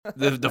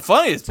The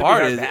funniest To be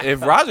part our is if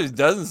backup. Rodgers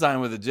doesn't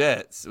sign with the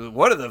Jets,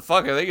 what the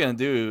fuck are they going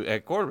to do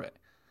at quarterback?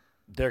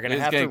 They're gonna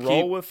They're just have to going to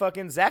roll keep with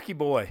fucking Zachy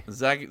boy.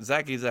 Zach. Yeah,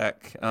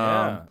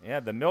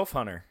 the MILF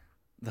hunter.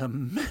 The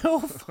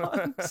MILF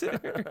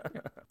Hunter.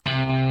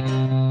 And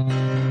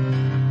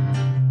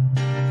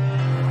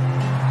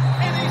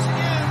he's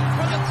in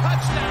for the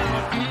touchdown.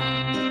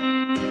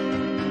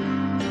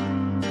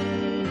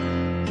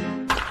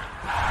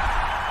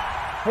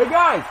 Hey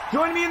guys,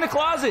 join me in the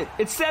closet.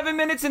 It's 7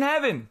 minutes in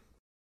heaven.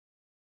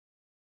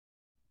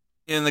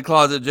 In the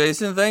closet,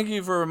 Jason. Thank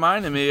you for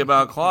reminding me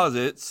about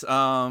closets.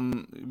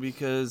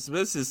 Because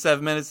this is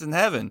 7 minutes in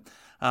heaven.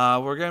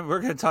 We're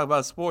gonna talk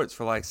about sports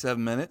for like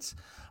 7 minutes.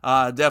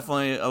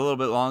 Definitely a little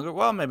bit longer.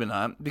 Well, maybe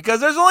not,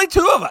 because there's only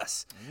two of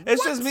us.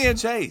 It's just me and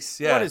Chase.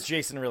 Yeah. What does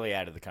Jason really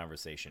add to the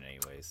conversation,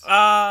 anyways?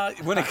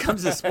 When it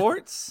comes to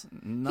sports,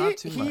 not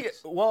too much.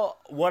 Well,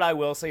 what I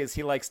will say is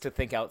he likes to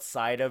think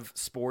outside of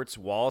sports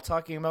while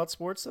talking about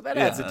sports, so that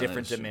adds a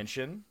different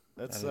dimension.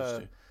 That's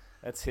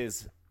that's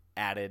his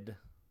added.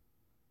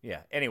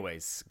 Yeah.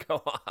 Anyways,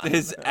 go on.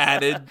 His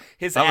added.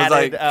 His I was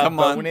added like, come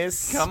on,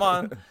 bonus. come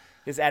on.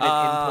 His added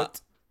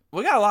input.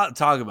 We got a lot to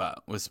talk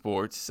about with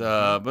sports,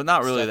 but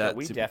not really Stuff that.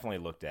 we definitely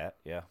looked at.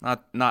 Yeah.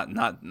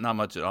 Not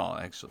much at all,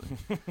 actually.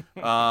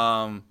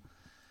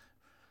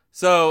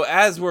 So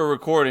as we're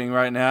recording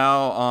right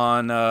now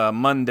on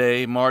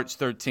Monday, March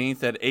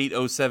 13th at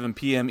 8:07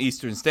 p.m.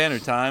 Eastern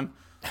Standard Time,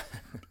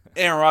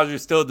 Aaron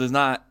Rodgers still does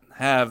not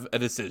have a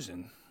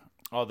decision.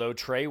 Although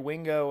Trey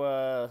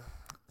Wingo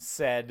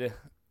said.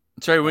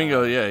 Trey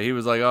Wingo, yeah, he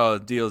was like, "Oh,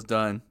 the deal's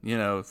done.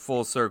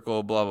 Full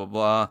circle, blah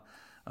blah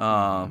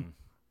blah."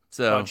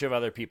 So A bunch of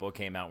other people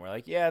came out and were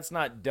like, yeah, it's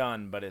not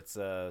done, but it's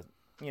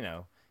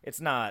it's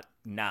not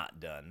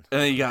done.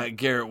 And then you got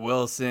Garrett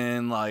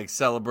Wilson like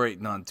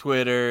celebrating on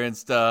Twitter and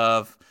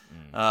stuff.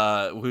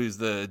 Who's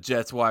the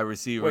Jets wide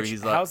receiver?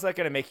 He's like, how's that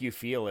going to make you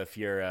feel if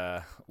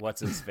you're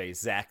what's his face,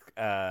 Zach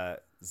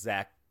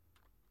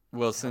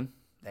Wilson,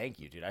 Thank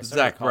you, dude.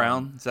 Zach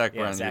Brown, Zach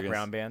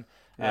Brown band.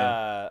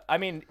 Yeah. I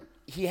mean,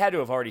 he had to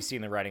have already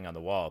seen the writing on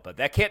the wall, but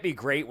that can't be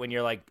great when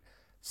you're like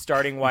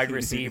starting wide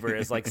receiver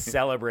is like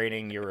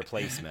celebrating your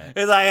replacement.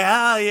 It's like,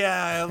 hell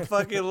yeah, I'm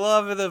fucking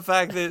loving the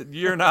fact that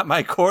you're not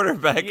my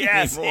quarterback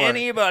Yes, anymore.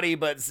 anybody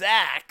but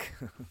Zach.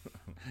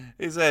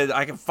 He said,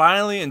 I can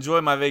finally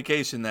enjoy my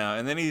vacation now.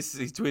 And then he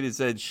tweeted,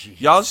 said,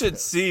 y'all should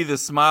see the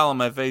smile on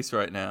my face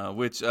right now,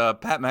 which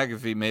Pat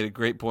McAfee made a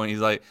great point. He's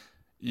like,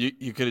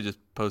 you could have just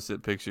posted a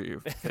picture of your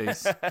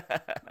face.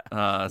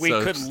 We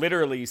could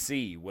literally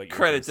see what your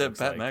credit face to looks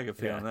Pat like.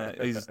 McAfee on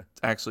that. He's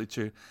actually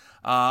true.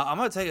 I'm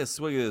going to take a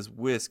swig of this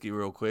whiskey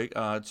real quick.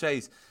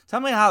 Chase,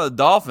 tell me how the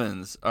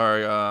Dolphins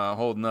are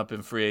holding up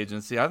in free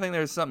agency. I think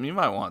there's something you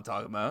might want to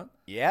talk about.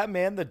 Yeah,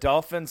 man, the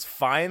Dolphins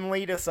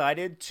finally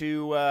decided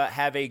to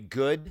have a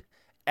good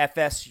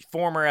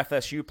former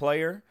FSU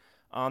player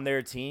on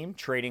their team,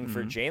 trading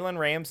for Jalen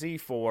Ramsey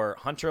for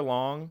Hunter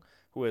Long,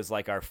 who was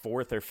like our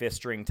fourth or fifth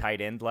string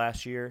tight end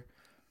last year.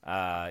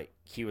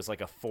 He was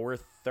like a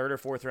third or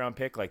fourth round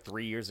pick like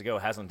 3 years ago,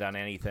 hasn't done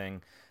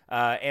anything,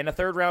 and a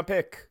third round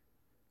pick.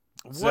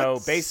 So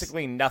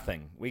basically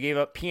nothing. We gave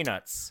up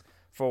peanuts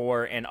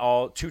for an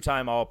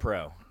two-time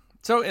All-Pro.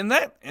 So in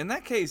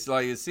that case,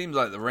 like it seems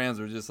like the Rams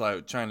were just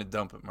like trying to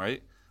dump him,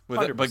 right?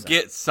 But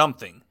get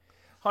something.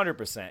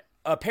 100%.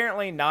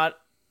 Apparently not.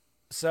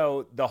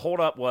 So the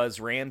holdup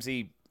was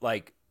Ramsey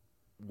like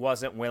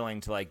wasn't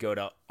willing to like go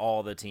to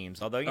all the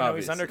teams. Although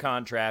he's under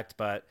contract,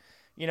 but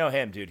you know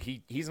him, dude.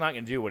 He's not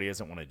going to do what he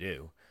doesn't want to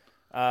do.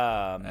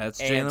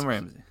 That's Jalen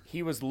Ramsey.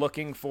 He was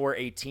looking for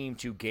a team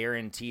to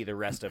guarantee the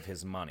rest of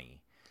his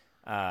money.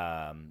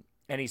 And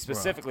he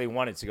specifically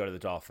wanted to go to the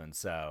Dolphins.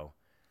 So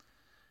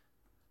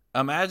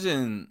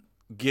imagine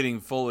getting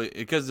fully,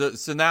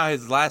 because so now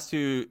his last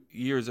 2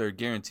 years are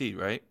guaranteed,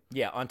 right?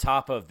 Yeah, on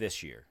top of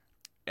this year.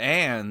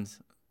 And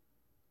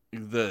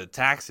the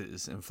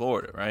taxes in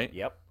Florida, right?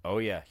 Yep. Oh,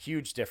 yeah.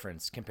 Huge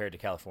difference compared to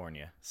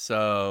California.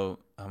 So,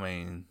 I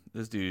mean,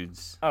 this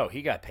dude's... Oh,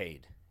 he got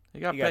paid. He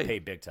got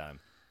paid big time.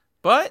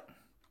 But,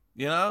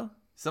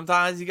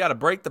 sometimes you got to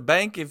break the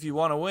bank if you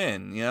want to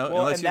win, Well,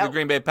 unless you're the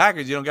Green Bay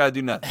Packers, you don't got to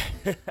do nothing.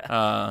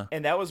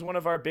 And that was one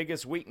of our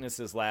biggest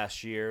weaknesses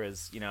last year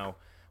is,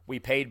 we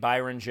paid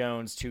Byron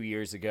Jones 2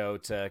 years ago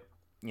to,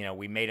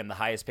 we made him the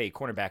highest paid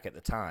cornerback at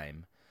the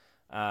time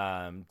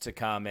to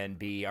come and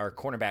be our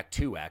cornerback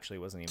 2, actually.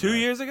 Wasn't even 2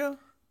 years ago?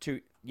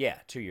 2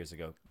 years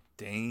ago.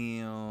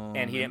 Damn.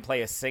 And he didn't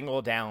play a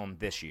single down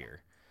this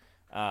year.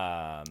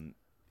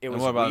 It was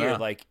what about weird. now?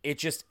 Like, it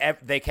just,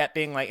 they kept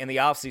being like, in the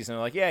offseason, they're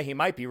like, yeah, he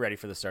might be ready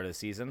for the start of the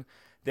season.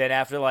 Then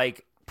after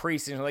like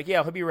preseason, they're like,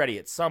 yeah, he'll be ready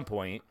at some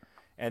point.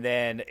 And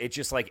then it's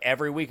just like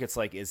every week, it's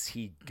like, is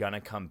he going to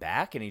come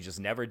back? And he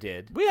just never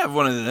did. We have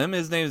one of them.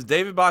 His name is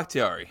David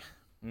Bakhtiari.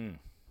 He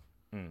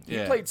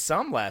played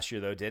some last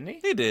year, though, didn't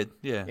he? He did,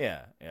 yeah.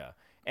 Yeah.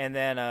 And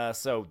then,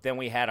 so then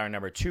we had our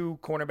number 2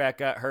 cornerback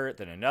got hurt.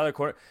 Then another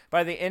corner.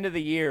 By the end of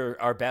the year,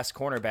 our best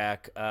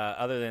cornerback,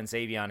 other than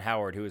Xavier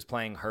Howard, who was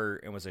playing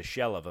hurt and was a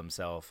shell of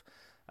himself,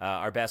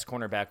 our best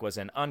cornerback was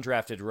an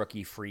undrafted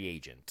rookie free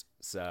agent.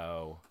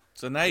 So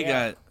now you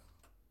got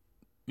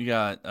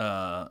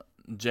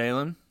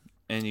Jalen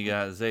and you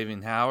got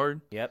Xavier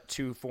Howard. Yep,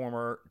 two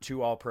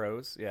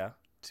All-Pros. Yeah,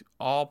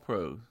 All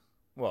Pro.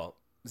 Well,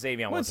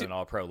 Xavier wasn't an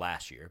All-Pro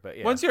last year, but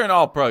yeah. Once you're an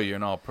All-Pro, you're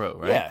an All-Pro,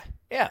 right?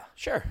 Yeah,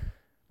 sure.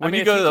 When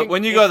you go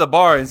to the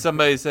bar and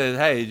somebody says,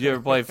 "Hey, did you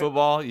ever play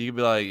football?" You could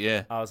be like,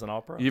 "Yeah." I was an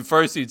All-Pro. You'd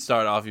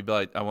start off, you'd be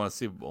like, "I won a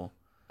Super Bowl,"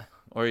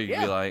 or you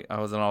could be like,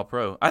 "I was an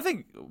All-Pro." I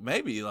think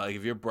maybe like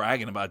if you're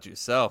bragging about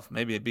yourself,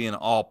 maybe being an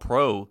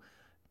All-Pro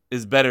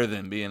is better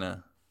than being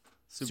a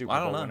Super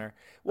Bowl winner.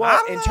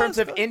 Well, in terms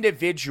of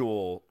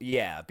individual,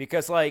 yeah,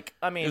 because like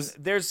I mean,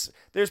 there's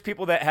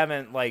people that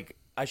haven't like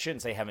I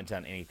shouldn't say haven't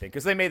done anything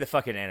because they made the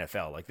fucking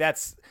NFL. Like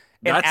that's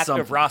an active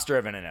something. roster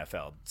of an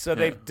NFL, so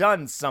they've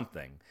done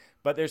something.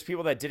 But there's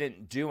people that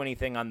didn't do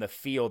anything on the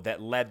field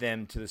that led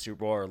them to the Super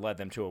Bowl or led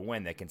them to a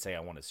win that can say, I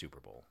won a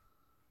Super Bowl.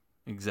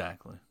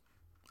 Exactly.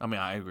 I mean,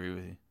 I agree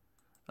with you.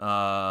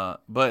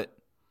 But,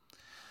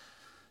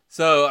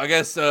 so I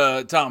guess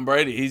Tom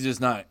Brady, he's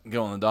just not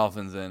going to the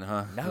Dolphins then,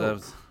 huh? No.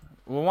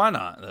 Well, why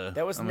not?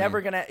 That was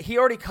never going to – he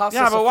already cost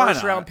us a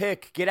first-round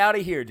pick. Get out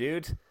of here,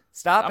 dude.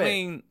 Stop it. I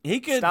mean, he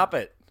could – Stop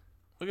it.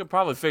 We could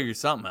probably figure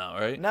something out,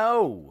 right?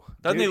 No.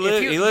 Doesn't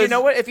dude, he live? You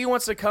know what? If he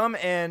wants to come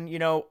and,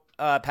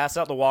 pass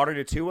out the water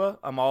to Tua,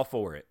 I'm all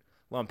for it.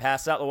 Let him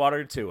pass out the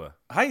water to Tua.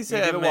 How you say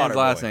that man's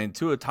last name?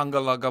 Tua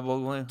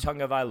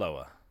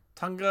Tagovailoa?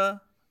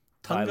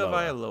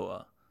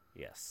 Tagovailoa.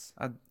 Yes.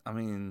 I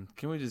mean,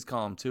 can we just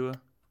call him Tua?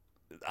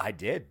 I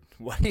did.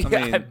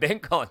 I've been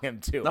calling him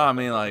Tua. No, I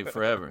mean like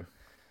forever.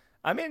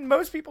 I mean,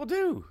 most people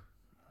do.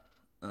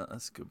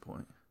 That's a good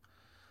point.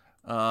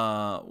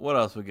 What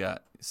else we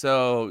got?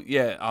 So,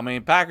 yeah, I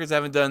mean, Packers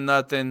haven't done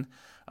nothing.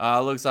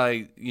 Looks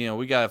like,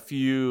 we got a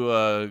few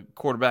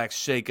quarterbacks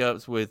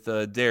shakeups with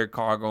Derek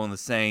Carr going to the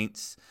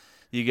Saints.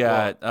 You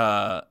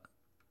got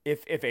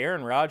if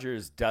Aaron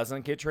Rodgers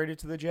doesn't get traded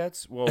to the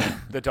Jets, well,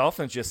 the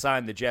Dolphins just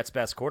signed the Jets'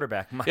 best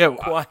quarterback.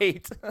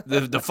 Quite.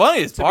 The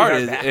funniest part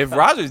is if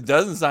Rodgers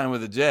doesn't sign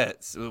with the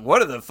Jets,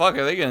 what the fuck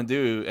are they going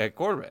to do at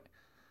quarterback?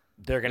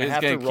 They're going to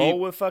have to roll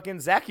with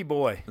fucking Zachy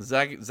boy.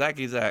 Zach. Yeah,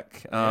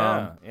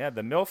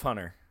 the MILF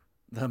hunter.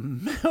 The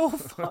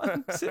MILF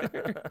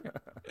hunter.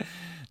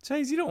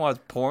 Chase, you don't watch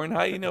porn.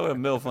 How you know what a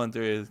MILF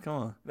hunter is? Come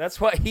on.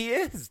 That's what he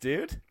is,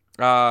 dude.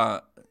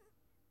 What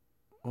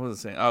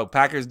was I saying? Oh,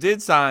 Packers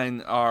did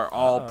sign our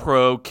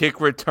all-pro kick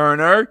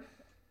returner,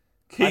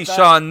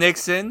 Keyshawn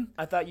Nixon.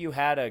 I thought you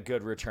had a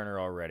good returner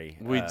already.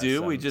 We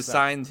do. We just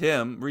signed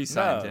him,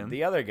 re-signed him.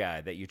 The other guy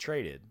that you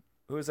traded.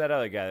 Who was that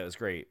other guy that was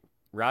great?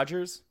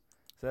 Rodgers? Is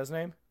that his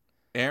name?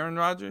 Aaron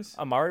Rodgers?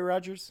 Amari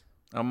Rodgers?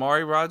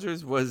 Amari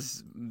Rodgers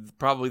was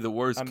probably the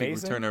worst kick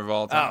returner of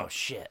all time. Oh,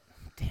 shit.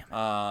 Damn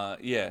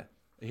it. Yeah.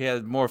 He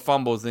had more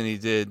fumbles than he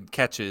did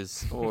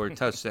catches or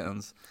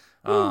touchdowns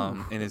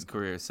in his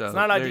career. So it's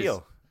not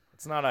ideal.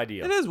 It's not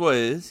ideal. It is what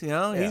it is.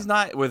 He's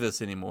not with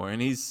us anymore,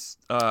 and he's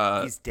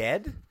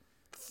dead.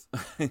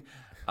 No,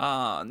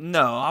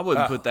 I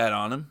wouldn't put that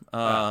on him.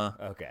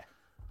 Okay.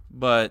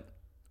 But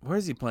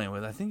where's he playing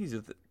with? I think he's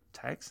with the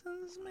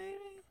Texans,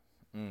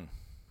 maybe.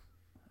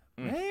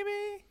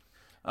 Maybe.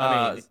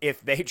 I mean,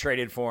 if they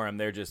traded for him,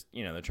 they're just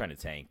they're trying to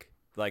tank.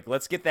 Like,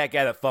 let's get that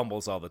guy that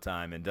fumbles all the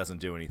time and doesn't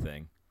do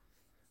anything.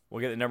 We'll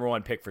get the number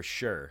 1 pick for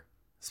sure.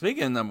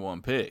 Speaking of number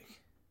 1 pick,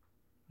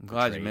 I'm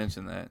glad you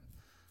mentioned that.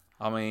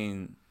 I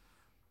mean,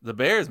 the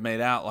Bears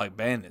made out like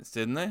bandits,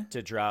 didn't they?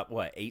 To drop,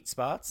 8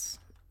 spots?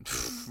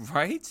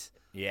 Right?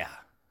 Yeah.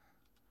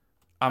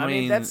 I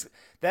mean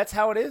that's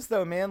how it is,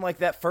 though, man. Like,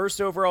 that first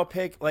overall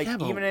pick, like, yeah,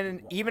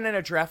 even in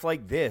a draft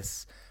like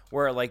this,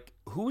 where, like,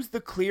 who's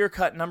the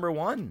clear-cut number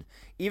 1?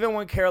 Even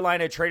when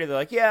Carolina traded, they're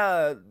like,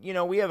 yeah,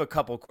 we have a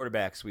couple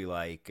quarterbacks we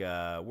like.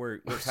 We're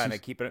kind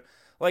of keeping it.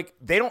 Like,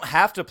 they don't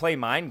have to play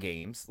mind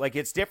games. Like,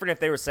 it's different if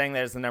they were saying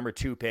that as the number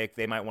 2 pick.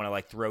 They might want to,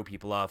 like, throw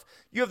people off.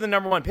 You have the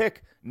number 1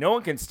 pick. No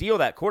one can steal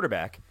that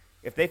quarterback.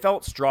 If they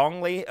felt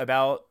strongly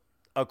about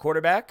a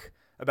quarterback,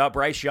 about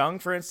Bryce Young,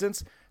 for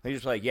instance, they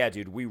just like, yeah,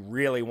 dude, we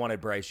really wanted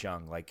Bryce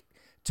Young. Like,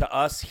 to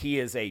us, he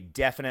is a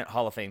definite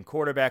Hall of Fame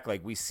quarterback.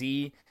 Like, we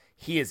see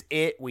he is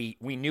it. We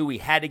knew we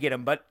had to get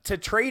him. But to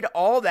trade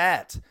all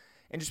that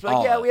and just be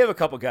like, we have a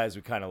couple guys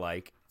we kind of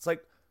like. It's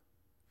like,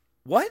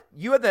 what?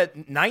 You had the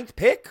 9th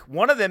pick?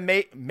 One of them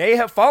may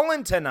have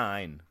fallen to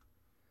 9.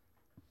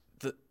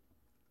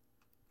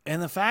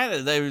 And the fact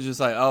that they were just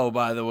like, oh,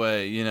 by the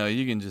way,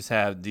 you can just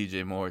have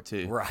DJ Moore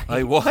too. Right.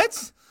 Like,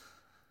 what?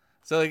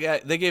 So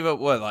they gave up,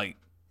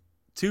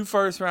 2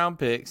 first-round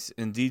picks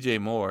and DJ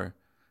Moore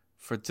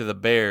to the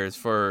Bears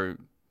for...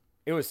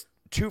 It was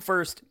 2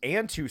 first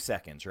and 2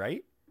 seconds,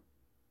 right?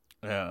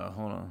 Yeah,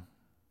 hold on.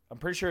 I'm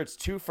pretty sure it's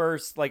 2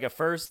 first, like a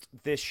first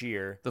this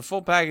year. The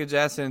full package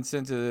Aston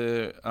sent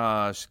to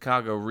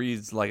Chicago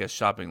reads like a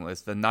shopping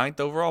list. The 9th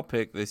overall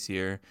pick this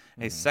year,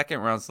 a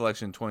second-round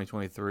selection in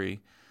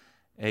 2023,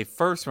 a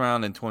first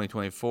round in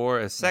 2024,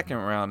 a second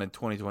round in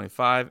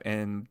 2025,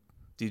 and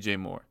DJ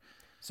Moore.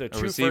 So a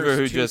receiver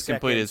who just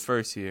completed his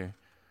first year.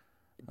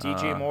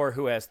 DJ Moore,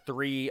 who has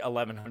 3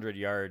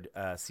 1,100-yard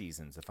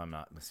seasons, if I'm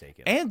not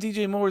mistaken. And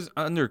DJ Moore's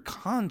under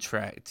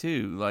contract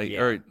too.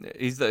 Yeah. Or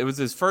it was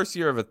his first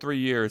year of a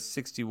 3-year,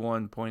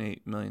 $61.8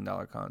 million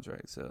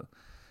contract. So,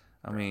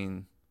 I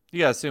mean, you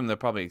gotta assume they'll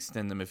probably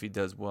extend him if he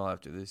does well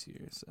after this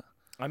year. So,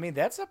 I mean,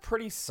 that's a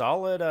pretty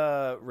solid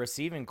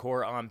receiving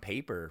core on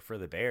paper for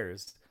the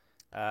Bears.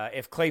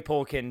 If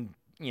Claypool can,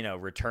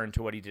 return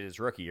to what he did his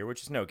rookie year,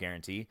 which is no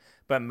guarantee,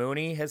 but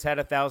Mooney has had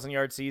a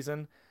 1,000-yard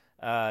season.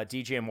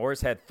 DJ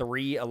Moore's had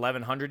 3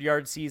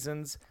 1,100-yard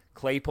seasons.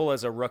 Claypool,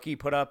 as a rookie,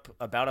 put up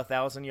about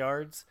 1,000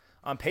 yards.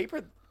 On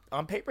paper,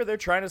 they're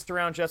trying to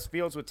surround Justin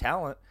Fields with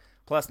talent.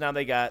 Plus, now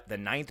they got the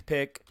 9th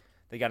pick.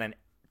 They got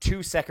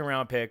 2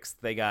 second-round picks.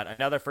 They got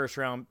another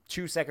first-round,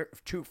 2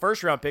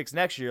 first-round picks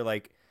next year.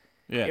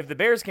 If the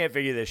Bears can't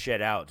figure this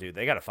shit out, dude,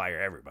 they got to fire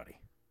everybody.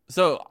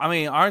 So, I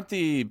mean, aren't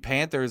the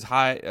Panthers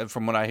high?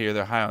 From what I hear,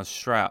 they're high on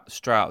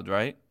Stroud,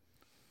 right?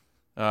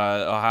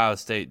 Ohio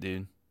State,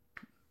 dude.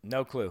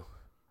 No clue.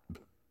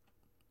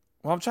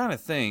 Well, I'm trying to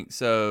think.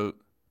 So,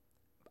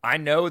 I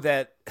know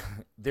that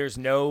there's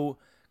no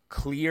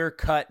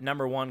clear-cut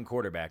number one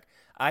quarterback.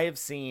 I have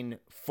seen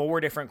 4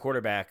 different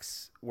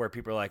quarterbacks where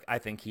people are like, I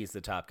think he's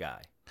the top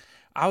guy.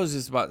 I was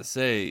just about to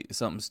say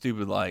something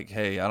stupid like,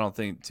 hey, I don't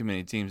think too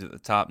many teams at the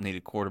top need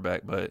a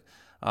quarterback, but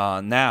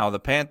now the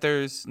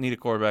Panthers need a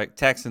quarterback.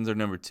 Texans are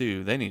number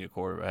 2. They need a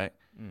quarterback.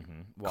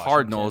 Mm-hmm.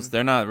 Cardinals,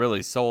 they're not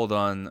really sold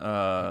on,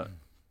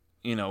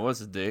 what's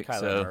the dick?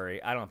 Kyler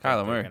Murray. I don't think Kyler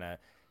they're Murray. going to.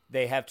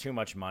 They have too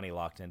much money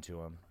locked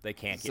into him. They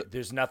can't get.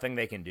 There's nothing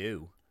they can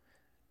do.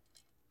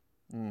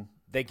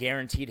 They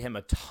guaranteed him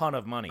a ton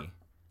of money.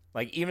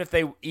 Like even if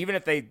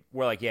they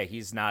were like, yeah,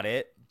 he's not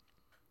it.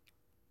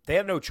 They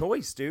have no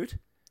choice, dude.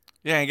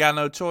 Yeah, ain't got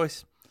no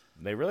choice.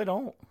 They really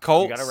don't.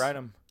 Colts. You got to ride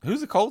him.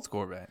 Who's the Colts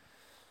quarterback?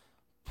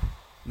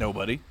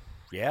 Nobody.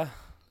 Yeah.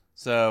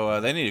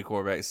 So they need a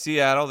quarterback.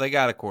 Seattle, they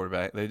got a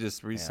quarterback. They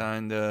just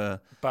re-signed.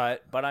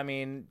 But I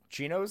mean,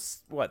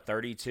 Gino's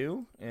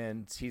 32,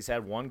 and he's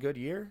had 1 good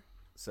year.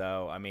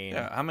 So I mean,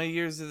 how many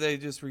years did they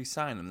just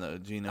re-sign him though,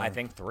 Gino? I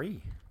think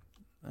 3.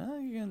 Well,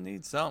 you're gonna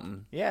need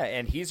something. Yeah,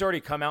 and he's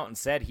already come out and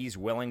said he's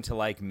willing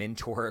to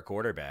mentor a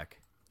quarterback.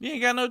 You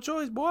ain't got no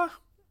choice, boy.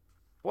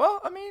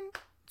 Well, I mean,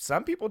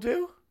 some people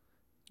do.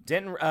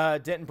 Didn't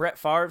Brett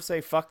Favre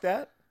say fuck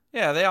that?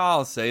 Yeah, they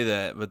all say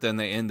that, but then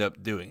they end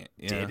up doing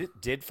it.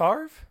 Did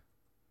Favre?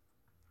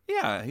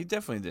 Yeah, he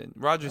definitely did.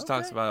 Rodgers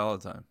talks about it all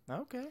the time.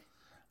 Okay.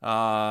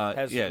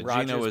 Has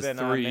Rodgers Gino was been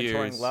 3 mentoring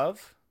years.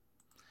 Love?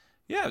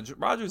 Yeah,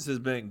 Rodgers has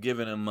been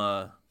giving him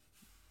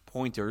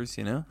pointers.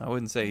 I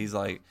wouldn't say he's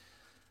like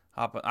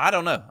hopping. I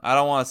don't know. I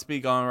don't want to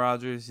speak on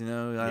Rodgers.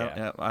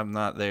 I'm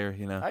not there.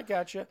 I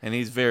gotcha. And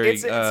he's very.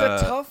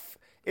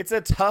 It's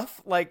a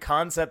tough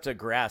concept to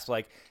grasp.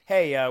 Like,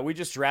 hey, we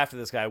just drafted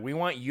this guy. We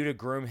want you to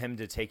groom him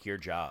to take your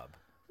job.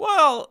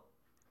 Well,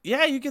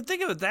 yeah, you can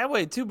think of it that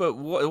way too. But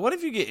what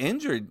if you get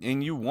injured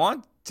and you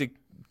want to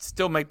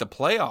still make the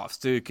playoffs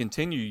to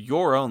continue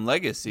your own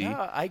legacy?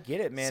 No, I get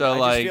it, man.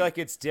 So, I just feel like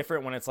it's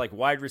different when it's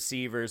wide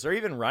receivers or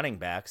even running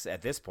backs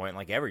at this point.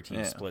 Every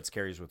team splits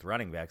carries with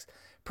running backs.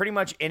 Pretty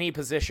much any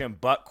position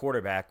but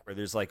quarterback where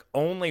there's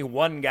only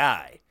one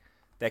guy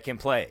that can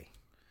play.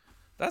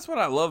 That's what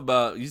I love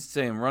about you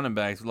saying running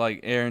backs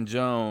like Aaron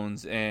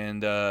Jones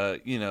and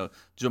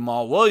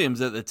Jamal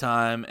Williams at the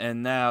time,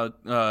 and now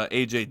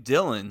AJ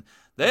Dillon.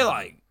 They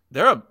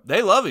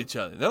love each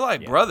other. They're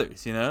like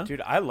brothers,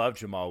 Dude, I love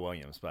Jamal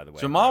Williams, by the way.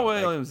 Jamal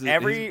Williams.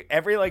 Every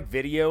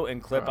video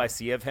and clip I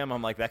see of him,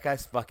 I'm like, that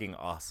guy's fucking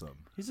awesome.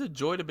 He's a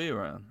joy to be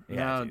around.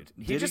 Yeah, dude.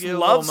 He just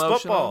loves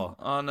football.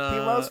 He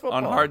loves football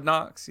on Hard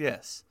Knocks.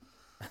 Yes.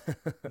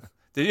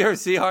 Did you ever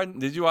see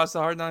Did you watch the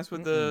Hard Knocks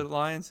with the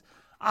Lions?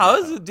 Oh,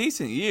 it was a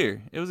decent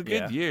year. It was a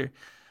good year.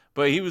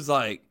 But he was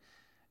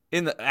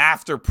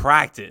after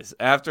practice,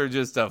 after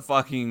just a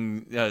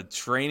fucking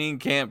training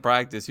camp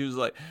practice, he was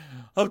like,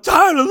 I'm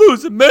tired of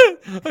losing, man.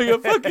 I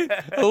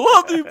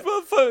love you.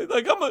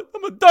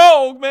 I'm a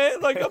dog,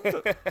 man.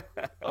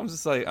 I'm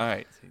just like, all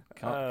right,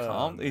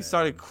 calm. He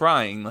started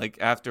crying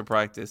after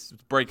practice,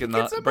 breaking he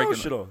gets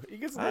emotional. He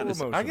gets a little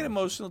emotional. I get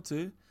emotional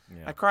too.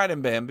 Yeah. I cried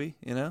in Bambi,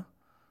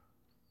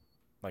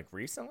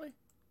 Recently?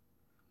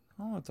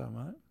 I don't want to talk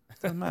about it.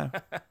 Doesn't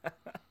matter.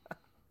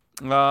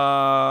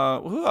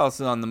 Who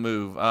else is on the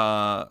move?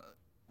 Not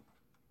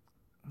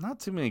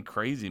too many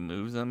crazy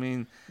moves. I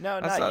mean, no,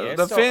 not yet.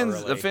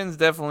 The Finns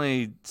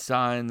definitely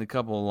signed a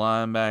couple of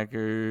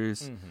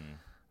linebackers.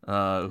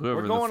 Mm-hmm.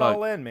 We're going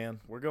all in,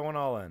 man. We're going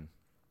all in.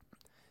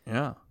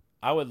 Yeah.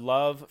 I would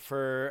love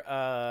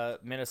for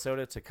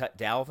Minnesota to cut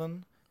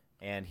Dalvin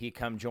and he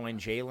come join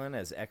Jalen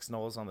as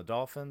ex-Knowles on the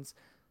Dolphins.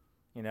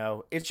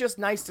 It's just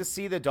nice to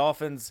see the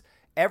Dolphins.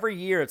 Every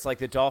year, it's like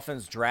the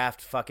Dolphins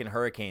draft fucking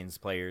Hurricanes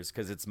players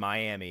because it's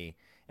Miami.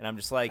 And I'm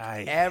just like,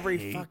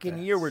 every fucking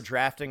year we're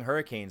drafting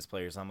Hurricanes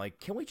players. I'm like,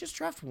 can we just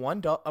draft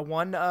one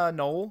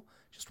Knoll?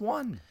 Just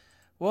one.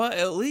 Well,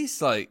 at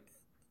least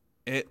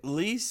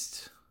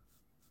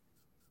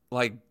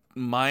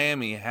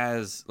Miami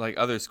has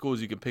other schools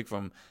you can pick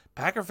from.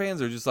 Packer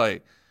fans are just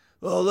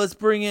oh, let's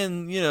bring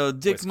in,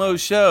 Dick Wisconsin.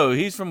 Moshow.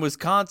 He's from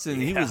Wisconsin.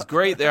 He was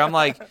great there. I'm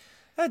like,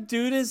 that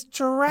dude is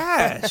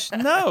trash.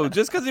 No,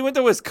 just because he went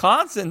to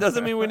Wisconsin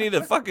doesn't mean we need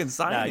to fucking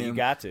sign No, him. you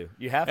got to.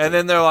 You have to. And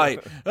then they're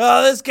like,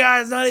 oh, this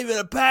guy's not even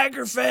a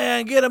Packer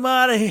fan. Get him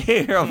out of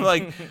here. I'm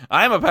like,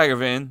 I am a Packer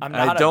fan. I'm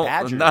not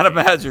a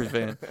Badgers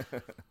fan.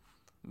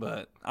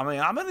 But, I mean,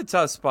 I'm in a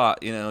tough spot,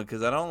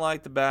 because I don't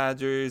like the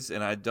Badgers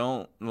and I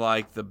don't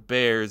like the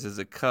Bears as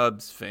a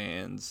Cubs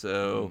fan.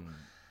 So,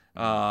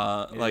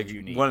 like,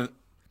 one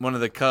of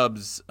the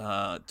Cubs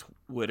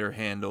Twitter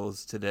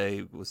handles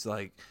today was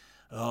like,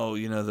 oh,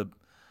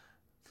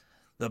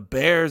 the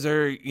Bears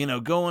are,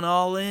 going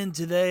all in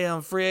today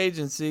on free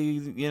agency.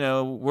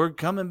 We're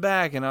coming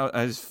back. And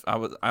I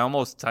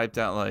almost typed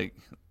out like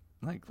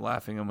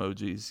laughing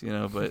emojis,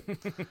 but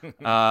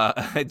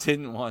I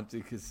didn't want to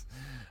because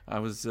I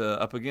was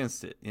up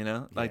against it,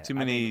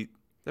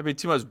 there'd be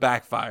too much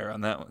backfire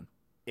on that one.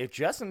 If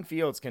Justin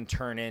Fields can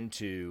turn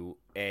into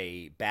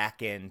a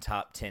back-end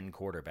top 10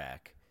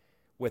 quarterback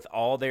with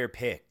all their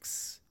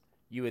picks,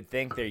 you would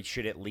think they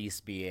should at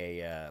least be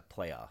a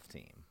playoff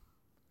team.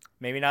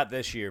 Maybe not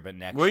this year, but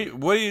next year.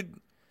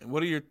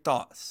 What are your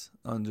thoughts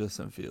on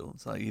Justin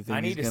Fields? Like, you think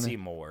I need to see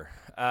more.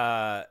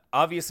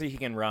 Obviously, he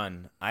can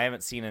run. I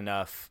haven't seen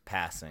enough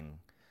passing.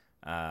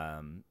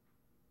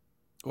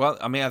 Well,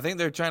 I mean, I think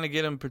they're trying to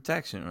get him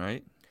protection,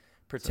 right?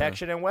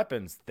 Protection and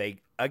weapons.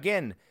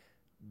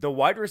 The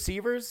wide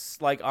receivers,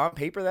 like on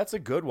paper, that's a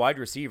good wide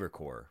receiver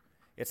core.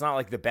 It's not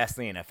like the best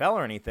in the NFL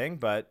or anything,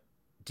 but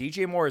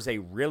DJ Moore is a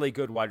really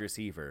good wide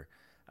receiver.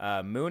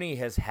 Mooney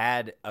has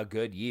had a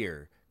good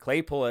year.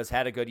 Claypool has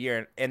had a good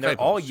year, and they're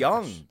all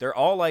young. They're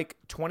all like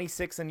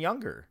 26 and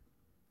younger.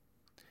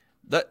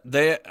 I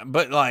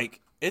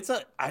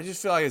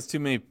just feel like it's too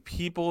many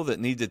people that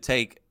need to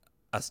take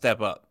a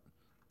step up.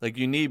 Like,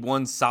 you need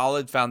one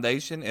solid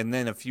foundation and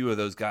then a few of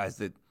those guys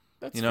that,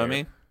 That's you know fair. what I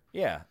mean?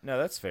 Yeah, no,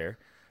 that's fair.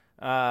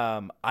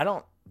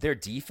 Their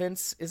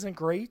defense isn't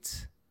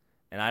great,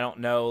 and I don't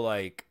know,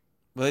 like.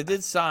 Well, they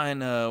did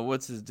sign,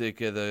 what's his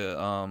dick at the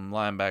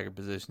linebacker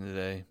position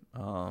today?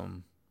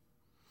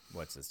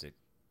 What's his dick?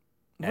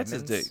 What's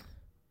his dick?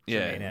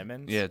 Yeah. Tremaine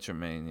Edmonds? Yeah,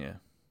 Tremaine, yeah.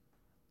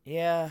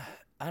 Yeah,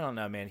 I don't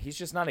know, man. He's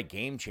just not a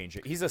game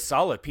changer. He's a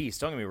solid piece.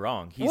 Don't get me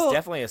wrong. He's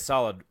definitely a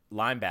solid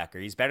linebacker.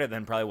 He's better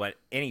than probably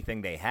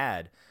anything they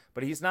had,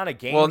 but he's not a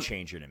game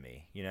changer to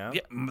me, Yeah,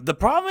 the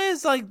problem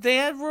is, like, they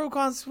had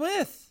Roquan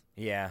Smith.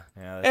 Yeah,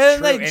 and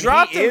then they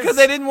dropped him because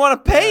they didn't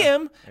want to pay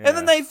him, and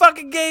then they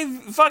fucking gave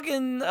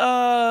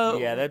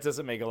yeah, that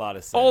doesn't make a lot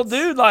of sense. Old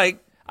dude, like,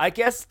 I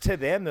guess to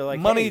them, they're like,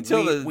 money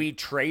hey, we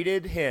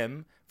traded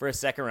him for a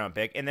second-round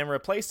pick and then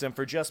replaced him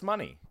for just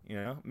money.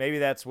 Maybe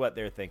that's what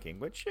they're thinking,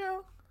 which,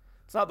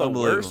 it's not the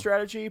worst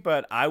strategy,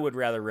 but I would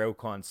rather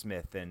Roquan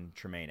Smith than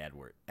Tremaine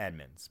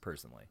Edmonds,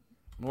 personally.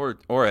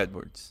 Or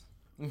Edwards.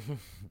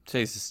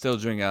 Chase is still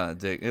drinking out of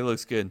the dick. It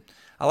looks good.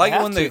 I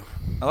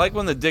like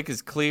when the dick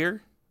is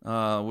clear.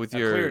 With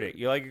your clear dick.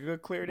 You like a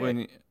good clear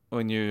dick?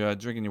 When you're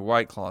drinking your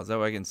White Claws, that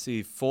way I can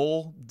see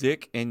full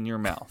dick in your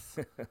mouth.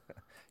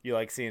 You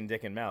like seeing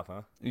dick in mouth,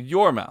 huh?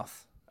 Your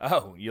mouth.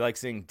 Oh, you like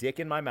seeing dick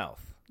in my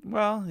mouth?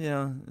 Well,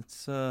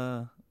 it's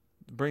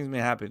brings me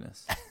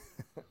happiness.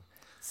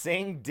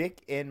 Saying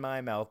dick in my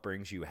mouth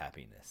brings you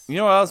happiness. You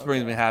know what else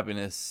brings me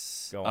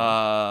happiness? Go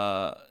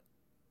on.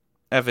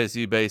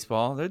 FSU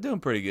baseball. They're doing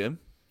pretty good.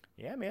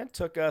 Yeah, man.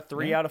 Took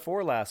 3 out of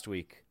 4 last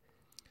week.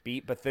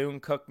 Beat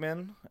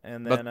Bethune-Cookman,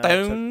 and then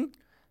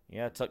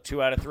took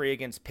 2 out of 3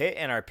 against Pitt,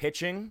 and our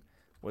pitching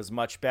was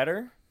much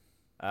better.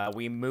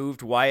 We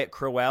moved Wyatt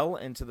Crowell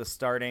into the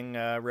starting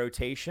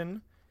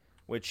rotation,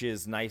 which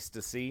is nice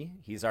to see.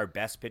 He's our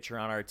best pitcher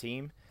on our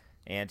team,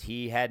 and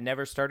he had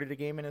never started a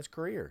game in his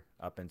career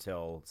up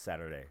until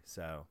Saturday.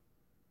 So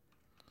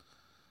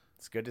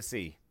it's good to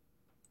see.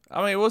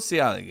 I mean, we'll see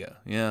how they go.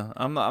 Yeah,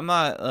 I'm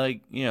not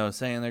like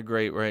saying they're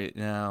great right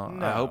now.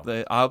 No.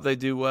 I hope they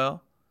do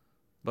well.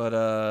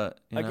 But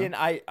again,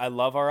 I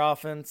love our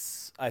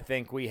offense. I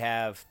think we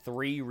have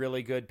 3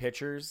 really good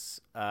pitchers,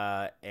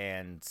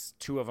 and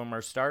 2 of them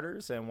are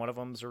starters, and 1 of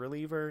them's a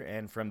reliever.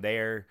 And from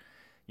there,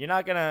 you're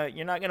not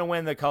gonna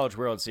win the College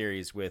World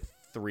Series with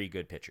 3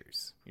 good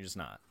pitchers. You're just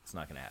not. It's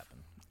not gonna happen.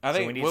 I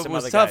think so we need some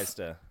other guys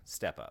to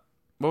step up.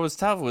 What was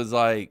tough was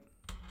like,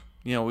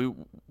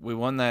 we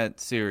won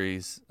that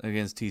series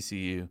against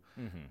TCU.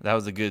 Mm-hmm. That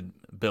was a good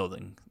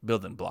building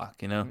block.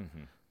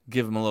 Mm-hmm.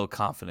 Give them a little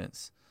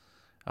confidence.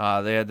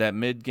 They had that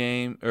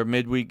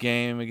midweek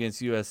game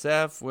against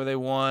USF where they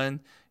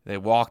won. They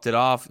walked it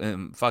off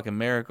in fucking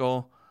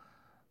miracle.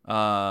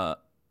 And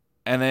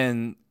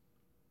then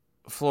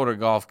Florida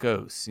Gulf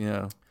Coast,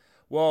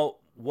 Well,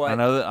 what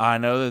I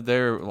know that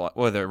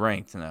they're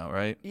ranked now,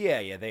 right?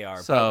 Yeah, they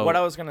are. So, but what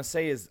I was gonna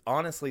say is,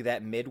 honestly,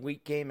 that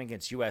midweek game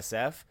against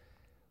USF,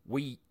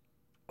 we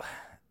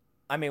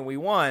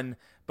won,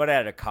 but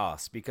at a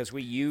cost because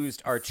we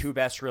used our 2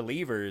 best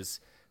relievers.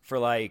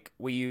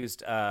 We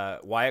used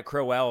Wyatt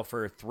Crowell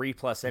for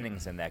 3+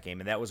 innings in that game,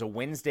 and that was a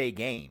Wednesday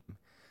game.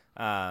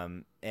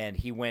 And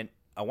he went,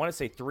 I want to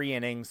say 3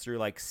 innings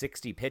through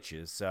 60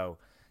 pitches. So,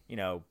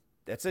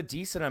 That's a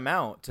decent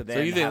amount to then.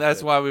 So you think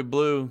that's why we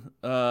blew?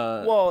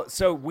 Well,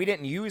 so we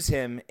didn't use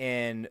him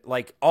in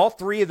like all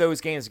 3 of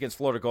those games against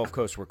Florida Gulf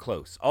Coast were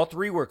close. All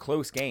 3 were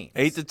close games.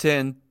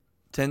 8-10,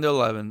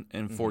 10-11,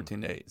 and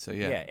 14-8. So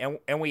Yeah,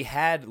 and we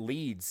had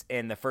leads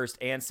in the first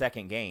and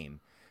second game.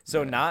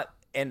 So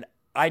and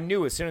I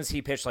knew as soon as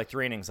he pitched like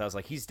 3 innings, I was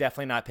like, he's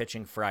definitely not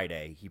pitching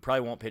Friday. He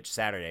probably won't pitch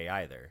Saturday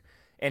either.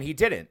 And he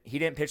didn't. He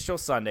didn't pitch till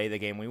Sunday, the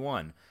game we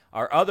won.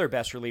 Our other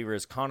best reliever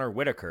is Connor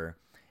Whitaker,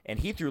 and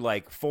he threw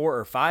like 4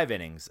 or 5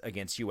 innings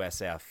against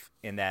USF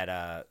in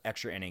that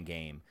extra inning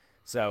game.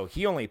 So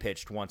he only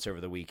pitched once over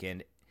the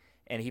weekend,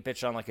 and he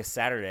pitched on like a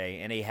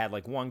Saturday, and he had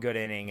like 1 good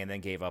inning and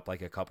then gave up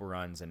like a couple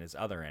runs in his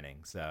other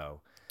inning.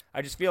 So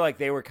I just feel like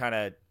they were kind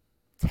of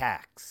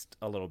taxed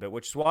a little bit,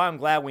 which is why I'm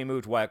glad we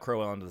moved Wyatt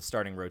Crowell into the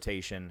starting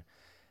rotation.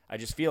 I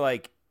just feel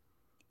like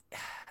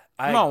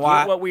I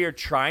get what we are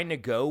trying to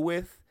go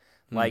with,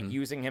 like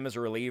using him as a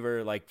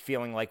reliever, like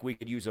feeling like we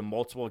could use him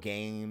multiple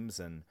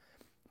games,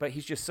 but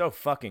he's just so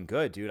fucking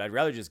good, dude. I'd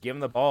rather just give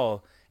him the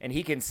ball, and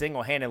he can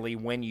single-handedly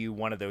win you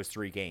one of those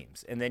 3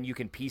 games, and then you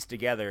can piece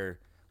together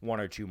 1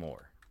 or 2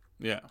 more.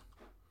 Yeah.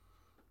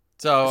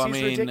 So I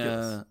mean,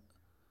 ridiculous.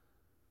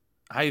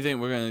 how do you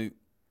think we're gonna?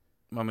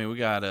 I mean, we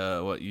got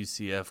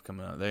UCF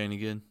coming up. They any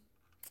good?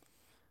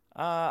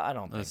 I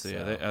don't Let's see.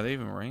 think so. Are they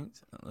even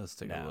ranked? Let's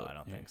take a look. No, I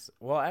don't think so.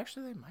 Well,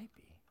 actually, they might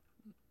be.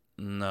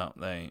 No,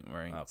 they ain't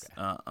ranked.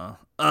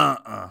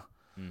 Okay.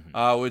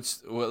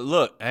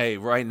 Look, hey,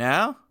 right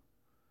now,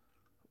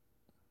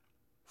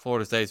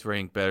 Florida State's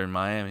ranked better than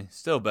Miami.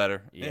 Still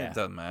better. Yeah, It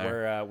doesn't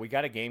matter. We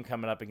got a game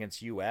coming up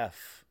against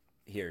UF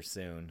here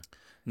soon.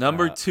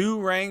 Number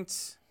 2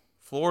 ranked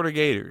Florida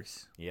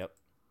Gators. Yep.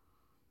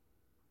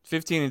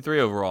 15-3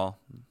 overall.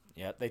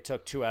 Yep. They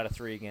took 2 out of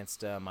 3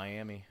 against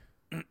Miami.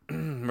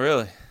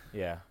 Really?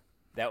 Yeah.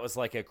 That was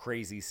like a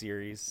crazy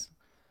series.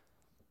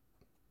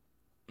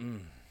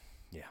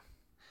 Yeah.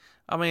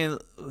 I mean,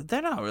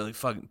 they're not really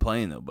fucking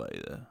playing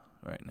nobody though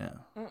right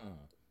now.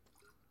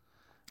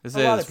 It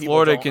says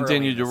Florida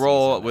continued to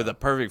roll with a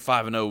perfect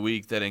 5-0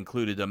 week that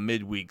included a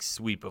midweek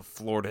sweep of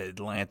Florida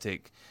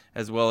Atlantic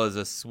as well as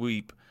a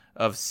sweep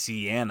of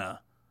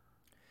Siena.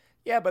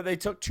 Yeah, but they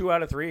took 2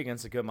 out of 3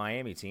 against a good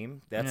Miami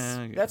team.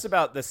 That's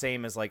about the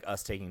same as like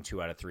us taking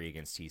 2 out of 3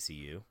 against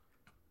TCU.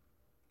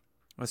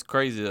 That's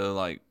crazy though.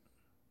 Like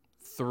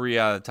 3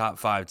 out of the top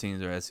 5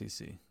 teams are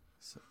SEC.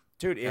 So,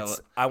 dude,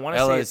 I want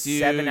to say it's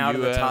 7 out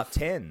of the top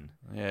 10.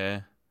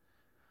 Yeah.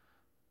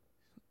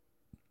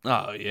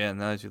 Oh yeah,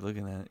 now that you're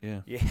looking at it,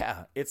 yeah.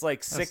 Yeah, it's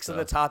like 6 of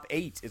the top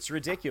 8. It's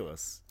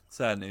ridiculous.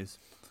 Sad news.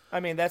 I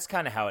mean, that's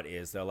kind of how it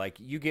is though. Like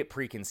you get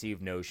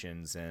preconceived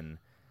notions, and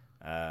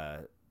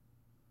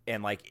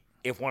like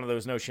if one of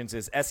those notions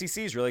is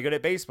SEC is really good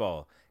at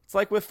baseball, it's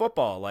like with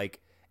football, like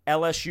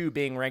LSU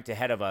being ranked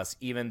ahead of us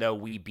even though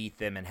we beat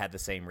them and had the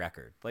same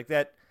record. Like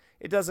that,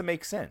 it doesn't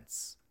make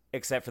sense,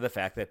 except for the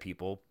fact that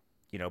people,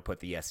 put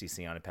the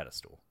SEC on a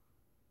pedestal.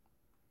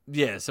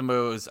 Yeah,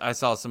 I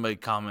saw somebody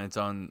comment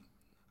on,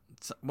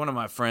 one of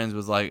my friends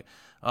was like,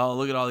 oh,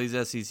 look at all these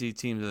SEC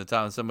teams at the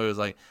top. And somebody was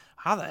like,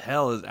 how the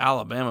hell is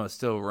Alabama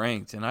still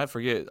ranked? And I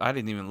forget, I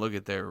didn't even look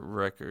at their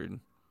record.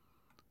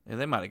 And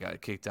they might have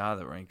got kicked out of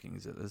the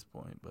rankings at this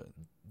point. But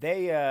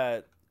they,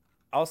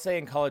 I'll say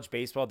in college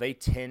baseball, they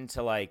tend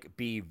to like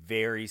be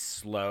very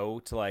slow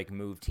to like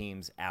move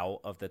teams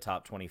out of the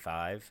top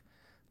 25.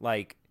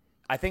 Like,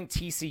 I think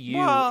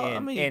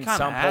TCU in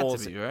some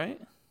polls, right?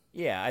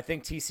 Yeah, I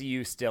think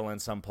TCU still in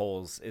some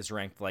polls is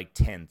ranked like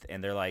 10th,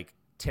 and they're like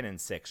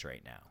 10-6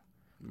 right now.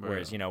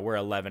 Whereas, we're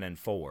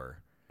 11-4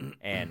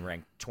 and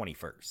ranked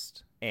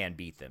 21st and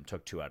beat them,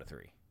 took 2 out of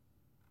 3.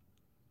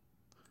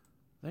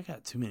 They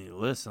got too many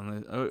lists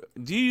on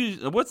this.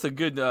 What's a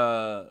good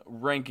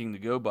ranking to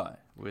go by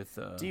with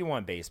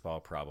D1 baseball?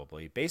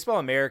 Probably Baseball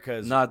America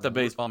is not the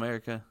Baseball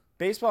America.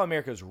 Baseball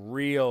America is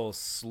real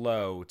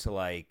slow to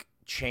like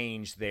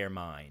change their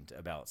mind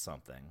about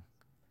something.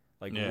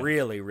 Like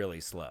really,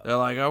 really slow. They're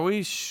like, are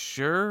we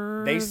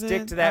sure? They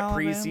stick to that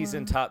Alabama?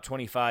 preseason top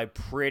 25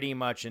 pretty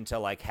much until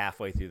like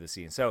halfway through the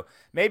season. So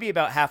maybe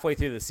about halfway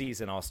through the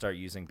season, I'll start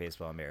using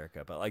Baseball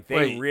America. But like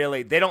they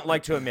don't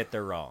like to admit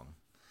they're wrong.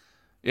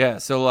 Yeah,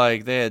 so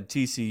like they had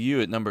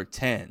TCU at number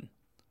 10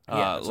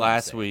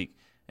 last week,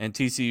 and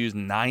TCU's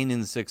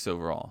 9-6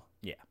 overall.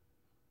 Yeah,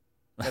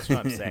 that's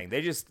what I'm saying.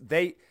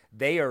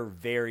 They are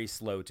very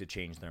slow to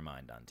change their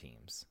mind on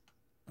teams.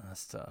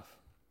 That's tough.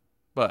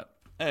 But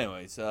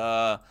anyways,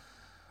 what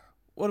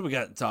do we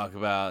got to talk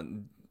about?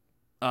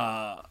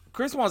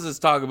 Chris wants us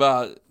to talk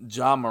about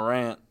Ja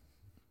Morant.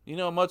 You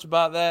know much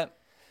about that?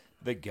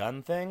 The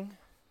gun thing?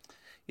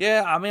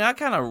 Yeah, I mean, I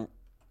kind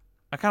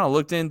of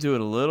looked into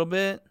it a little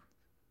bit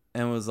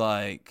and was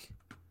like,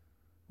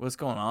 what's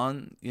going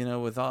on?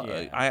 With all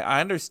I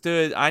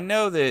understood. I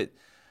know that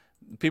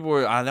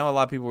I know a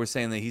lot of people were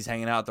saying that he's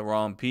hanging out with the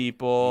wrong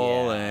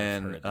people,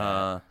 and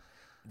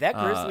that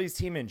Grizzlies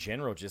team in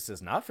general just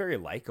is not very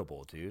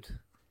likable, dude.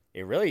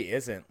 It really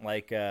isn't.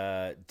 Like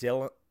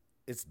Dylan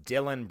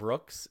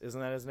Brooks, isn't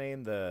that his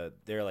name?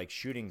 Their like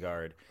shooting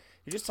guard.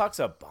 He just talks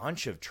a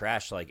bunch of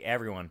trash to, like,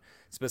 everyone,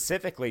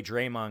 specifically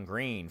Draymond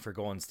Green for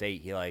Golden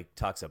State. He, like,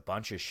 talks a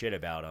bunch of shit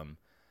about him.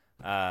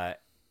 And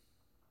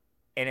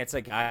it's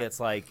a guy that's,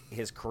 like,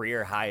 his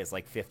career high is,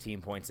 like,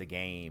 15 points a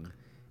game.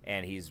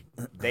 And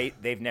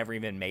they've never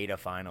even made a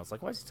finals.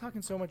 Like, why is he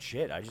talking so much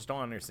shit? I just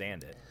don't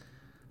understand it.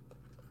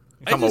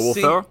 You talking about Will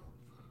Ferrell?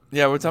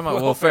 Yeah, we're talking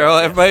about Will Ferrell.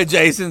 Everybody,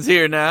 Jason's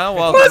here now.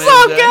 Welcome What's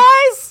up,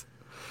 guys?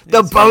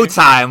 The bow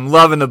tie. I'm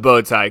loving the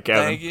bow tie,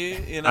 Kevin. Thank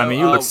you. I mean,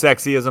 you look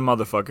sexy as a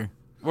motherfucker.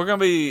 We're going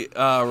to be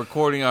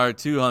recording our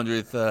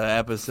 200th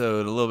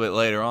episode a little bit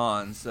later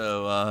on.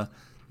 So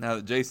now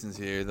that Jason's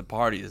here, the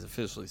party has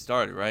officially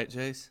started, right,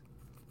 Jace?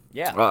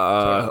 Yeah.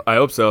 I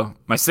hope so.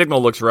 My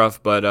signal looks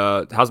rough,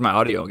 but how's my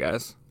audio,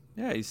 guys?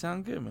 Yeah, you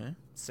sound good, man.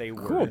 Say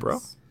words Cool, bro.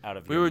 out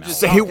of We your were mouth. just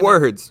Say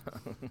words.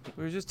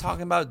 We were just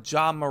talking about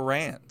Ja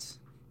Morant.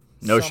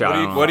 No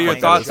shot. What are your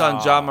Thank thoughts Ja.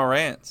 on Ja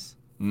Morant?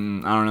 I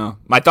don't know.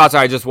 My thoughts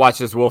are I just watched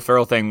this Will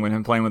Ferrell thing with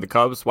him playing with the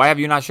Cubs. Why have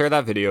you not shared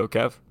that video,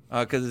 Kev?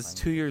 Because it's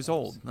 2 years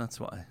old. That's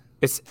why.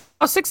 It's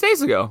 6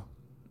 days ago.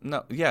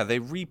 No, yeah, they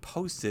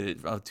reposted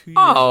it 2 years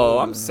old. Oh,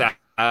 I'm sad.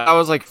 That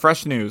was like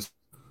fresh news.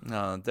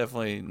 No,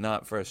 definitely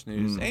not fresh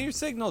news. And your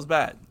signal's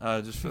bad,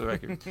 just for the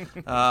record.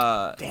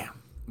 Damn.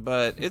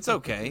 But it's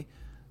okay.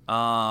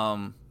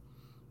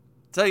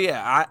 So,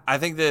 yeah, I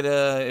think that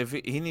if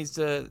he needs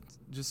to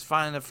just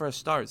find a fresh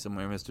start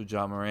somewhere, Mr.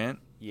 Ja Morant.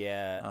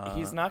 Yeah,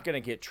 he's not going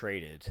to get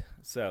traded,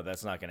 so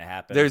that's not going to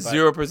happen. There's but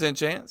 0%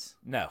 chance?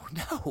 No,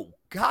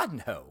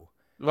 God, no.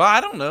 Well, I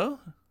don't know.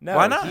 No,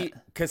 why not?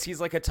 Because he's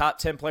like a top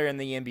 10 player in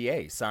the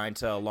NBA, signed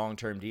to a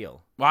long-term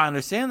deal. Well, I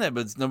understand that,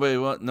 but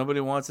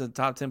nobody wants a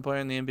top 10 player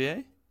in the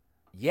NBA?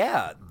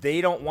 Yeah, they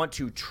don't want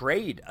to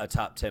trade a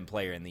top 10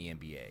 player in the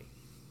NBA.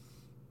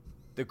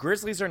 The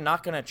Grizzlies are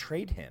not going to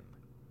trade him.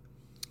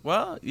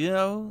 Well, you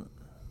know,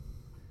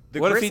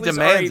 The what if he Grizzlies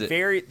demands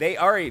it? They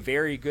are a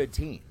very good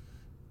team.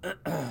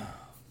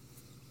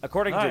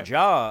 According to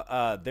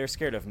Ja, they're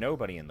scared of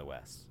nobody in the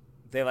West.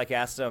 They like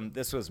asked him.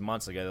 This was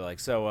months ago. They're like,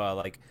 so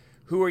like,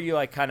 who are you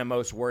like kind of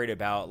most worried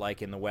about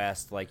like in the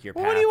West? Like your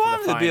path What do you to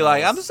want the him to be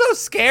like? I'm finals? so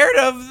scared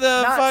of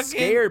the Not fucking.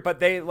 scared, but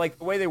they like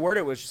the way they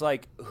worded it was just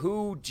like,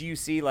 who do you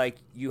see like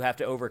you have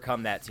to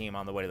overcome that team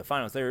on the way to the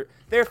finals?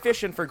 They're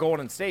fishing for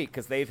Golden State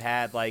because they've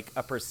had like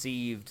a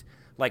perceived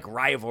like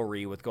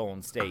rivalry with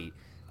Golden State,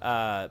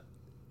 a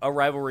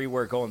rivalry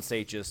where Golden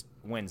State just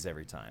wins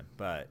every time.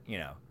 But you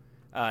know,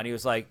 and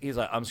he's like,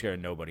 I'm scared of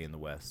nobody in the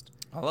West.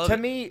 I love to it.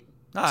 me,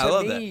 No, I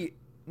love that.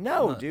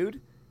 no,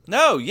 dude.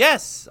 No,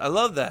 yes, I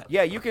love that.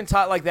 Yeah, you can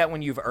talk like that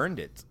when you've earned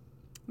it.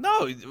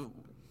 No,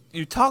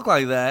 you talk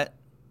like that.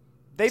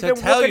 They've To been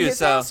tell whooping his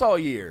yourself- ass all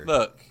year.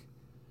 Look,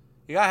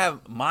 you gotta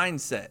have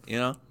mindset. You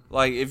know,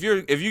 like if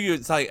you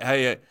it's like,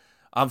 hey,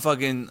 I'm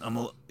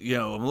a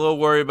little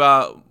worried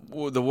about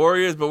the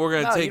Warriors, but we're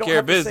gonna No, you take don't care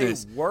of have to say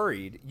business.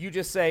 worried. You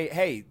just say,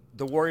 hey,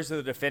 the Warriors are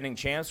the defending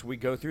champs. We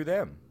go through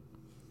them.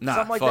 Nah,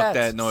 Something like fuck that.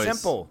 that noise.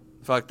 Simple.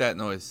 Fuck that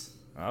noise.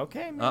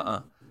 Okay,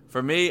 man.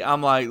 For me,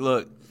 I'm like,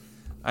 look,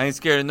 I ain't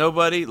scared of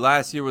nobody.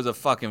 Last year was a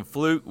fucking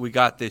fluke. We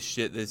got this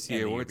shit this And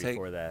year. the We're year taking.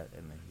 before that.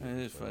 And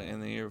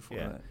the year before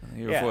Yeah. that. And the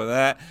year Yeah. before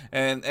that.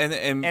 And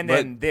And but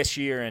then this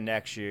year and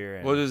next year.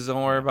 And we'll just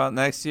don't worry about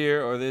next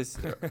year or this.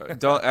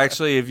 Don't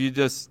actually, if you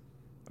just.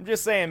 I'm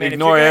just saying, man.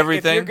 Ignore if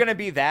everything. you're gonna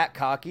be that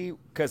cocky,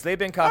 because they've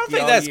been I cocky don't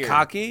think all that's year.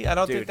 cocky. I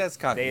don't think Dude, that's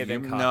cocky. They have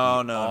been You- cocky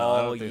no, I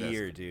all don't think that's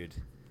year, cocky. dude.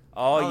 I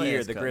All don't think year,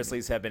 that's the cocky.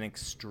 Grizzlies have been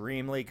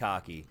extremely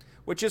cocky,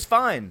 which is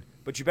fine,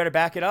 but you better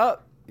back it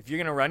up. If you're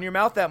gonna run your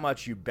mouth that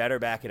much, you better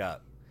back it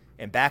up.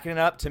 And backing it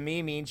up to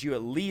me means you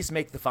at least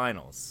make the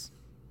finals.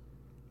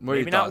 What are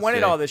your Maybe not thoughts, win it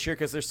Jay? all this year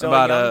because they're still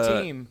About, a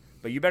young team,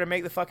 but you better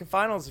make the fucking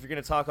finals if you're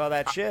gonna talk all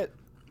that shit.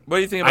 What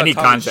do you think I about need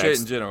talking shit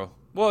context. in general?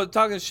 Well,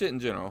 talking shit in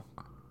general.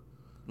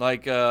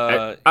 Like,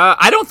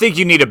 I don't think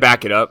you need to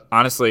back it up,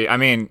 honestly. I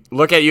mean,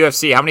 look at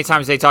UFC. How many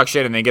times they talk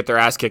shit and they get their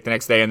ass kicked the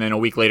next day, and then a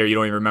week later you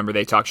don't even remember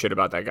they talk shit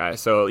about that guy.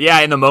 So, yeah,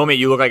 in the moment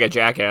you look like a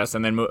jackass,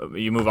 and then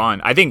you move on.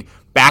 I think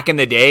back in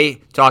the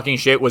day, talking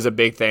shit was a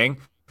big thing.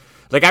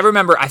 Like, I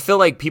remember, I feel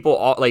like people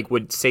all, like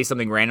would say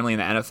something randomly in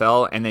the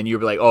NFL, and then you'd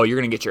be like, oh, you're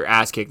going to get your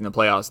ass kicked in the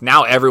playoffs.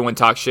 Now everyone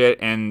talks shit,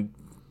 and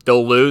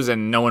they'll lose,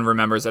 and no one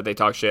remembers that they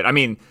talk shit. I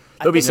mean,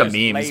 there'll be I think some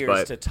there's memes, layers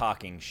but to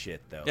talking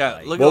shit though. yeah,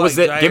 Like, look What at was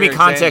like it? Give me Jair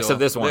context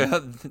of Alexander.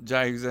 this one.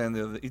 Jair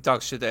Alexander, he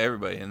talks shit to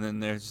everybody, and then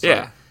there's just Yeah.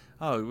 like,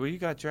 oh, well, you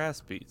got your ass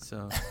beat,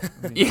 so.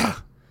 yeah.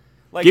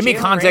 Like Give me Jalen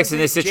context in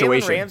this Ramsey-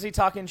 situation. Jalen Ramsey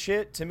talking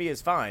shit to me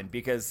is fine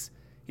because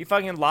he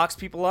fucking locks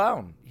people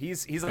down.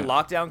 He's a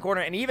lockdown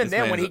corner, and even This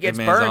then when man's- he gets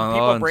this man's burned, on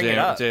people on bring it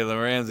up.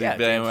 Jalen Ramsey Yeah,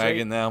 bandwagon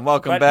James now.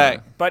 Welcome But-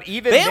 back. But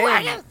even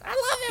Bandwagon? then, I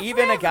love it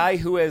even a forever. guy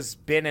who has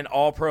been an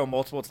All-Pro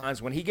multiple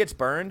times, when he gets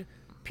burned,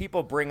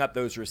 people bring up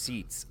those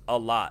receipts a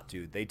lot,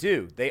 dude. They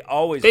do. They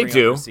always They bring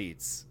do. up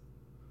receipts.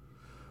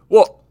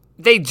 Well,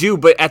 they do,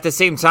 but at the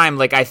same time,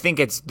 like, I think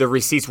it's the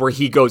receipts where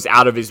he goes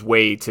out of his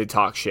way to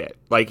talk shit.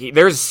 Like,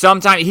 there's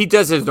sometimes he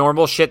does his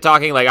normal shit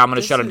talking, like, I'm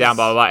going to shut him down,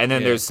 blah, blah, blah. And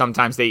then yeah. there's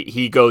sometimes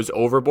he goes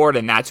overboard,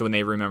 and that's when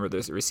they remember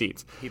those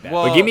receipts.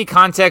 Well, But give me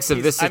context of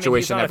He's- this I mean, he's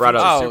situation on that a brought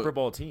future up. Oh. Super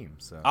Bowl team.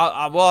 So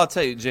I'll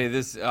tell you, Jay,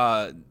 this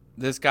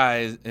this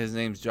guy, his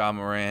name's Ja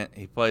Morant.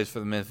 He plays for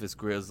the Memphis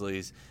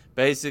Grizzlies.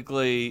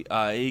 Basically,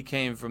 he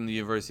came from the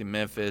University of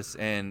Memphis,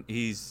 and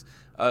he's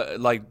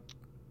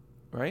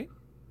right?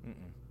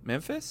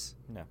 Memphis?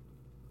 No.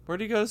 Where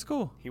did he go to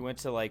school? He went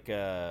to like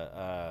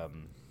a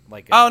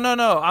Oh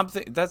no,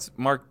 that's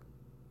Mark.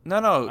 No,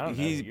 know.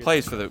 he You're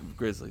plays for the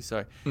Grizzlies.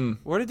 Sorry.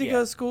 Where did he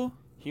go to school?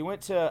 He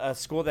went to a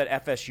school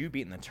that FSU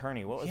beat in the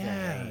tourney. What was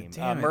their name?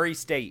 damn it. Murray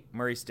State.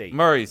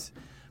 Murray's.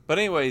 But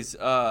anyways,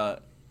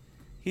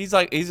 he's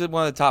one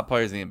of the top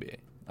players in the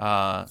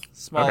NBA.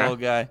 Small little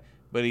guy,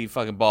 but he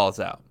fucking balls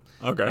out.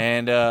 Okay.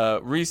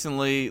 And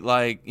recently,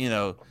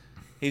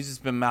 he's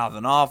just been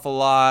mouthing off a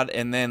lot,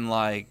 and then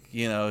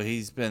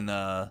he's been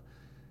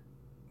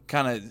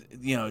kind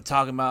of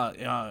talking about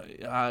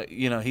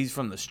he's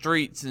from the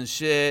streets and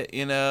shit,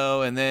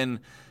 and then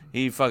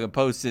he fucking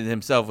posted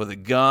himself with a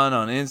gun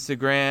on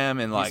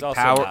Instagram, and He's also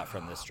Power not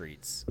from the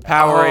streets.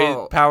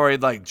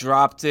 Powerade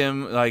dropped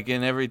him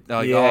in every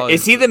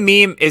Is he the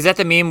meme? Is that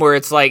the meme where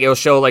it's like it'll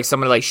show like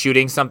someone like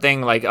shooting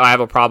something? Like, oh, I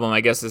have a problem.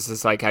 I guess this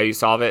is like how you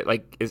solve it.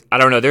 Like, I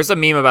don't know. There's a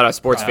meme about a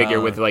sports figure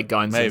with like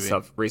guns and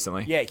stuff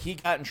recently. Yeah, he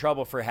got in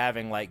trouble for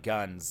having like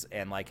guns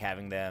and like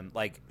having them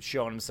like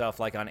showing himself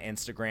like on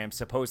Instagram.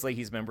 Supposedly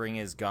he's been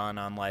bringing his gun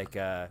on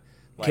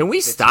Can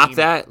we stop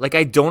that? Like,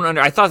 I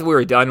thought we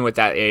were done with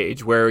that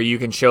age where you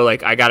can show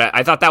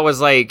I thought that was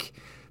like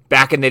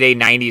back in the day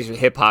 90s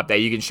hip hop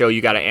that you can show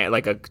you got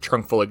a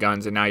trunk full of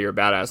guns and now you're a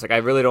badass. Like, I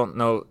really don't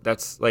know.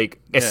 That's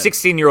like a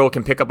 16-year-old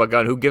can pick up a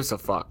gun. Who gives a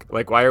fuck?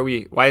 Like, why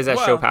does that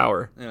show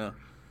power? Yeah.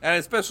 And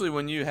especially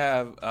when you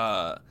have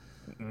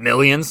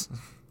millions,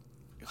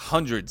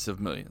 hundreds of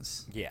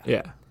millions. Yeah.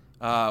 Yeah.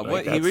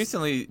 What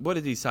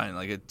did he sign?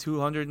 Like a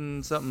 $200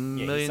 and something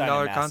He million signed a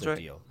dollar massive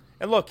contract? deal.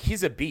 And look,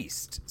 he's a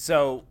beast.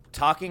 So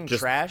talking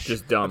trash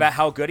just dumb. about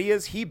how good he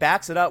is, he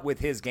backs it up with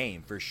his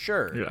game for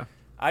sure. Yeah.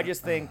 I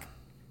just think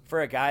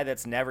for a guy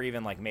that's never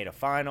even made a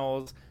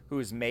finals,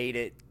 who's made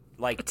it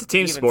it's a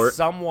team even sport.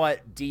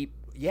 somewhat deep.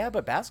 Yeah,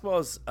 but basketball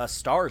is a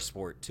star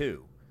sport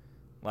too.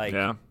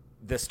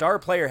 The star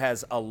player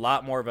has a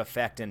lot more of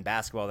effect in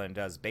basketball than it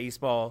does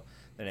baseball,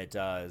 than it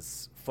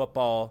does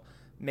football.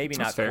 Maybe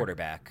That's not fair.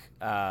 quarterback.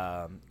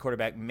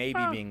 Quarterback maybe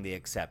being the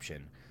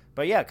exception.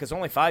 But yeah, because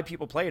only 5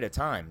 people play at a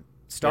time.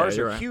 Stars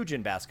you're are right. huge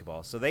in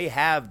basketball, so they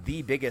have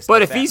the biggest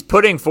But effect. if he's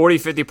putting 40,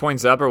 50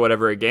 points up or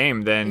whatever a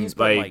game, then He's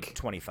putting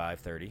 25,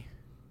 30.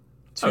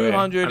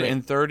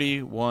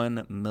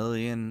 $231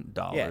 million.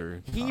 Yeah,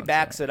 he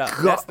backs it up.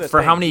 God, That's the for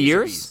thing. how many He's a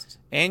years? beast.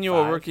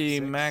 Annual 5, rookie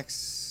 6. max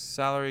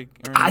salary.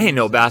 I didn't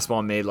know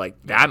basketball made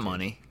that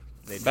money.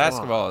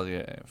 Basketball,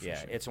 yeah.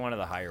 It's one of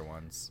the higher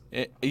ones.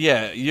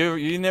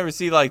 You never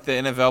see the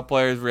NFL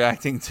players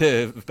reacting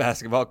to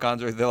basketball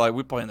contracts. They're like,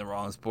 we playing the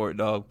wrong sport,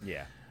 dog.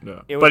 Yeah.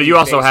 No. It would But be you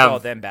also baseball,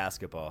 have then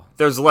basketball.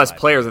 there's less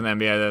players in the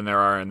NBA than there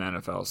are in the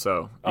NFL,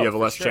 so you have a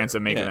for less sure. chance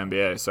of making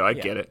NBA. So I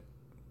get it.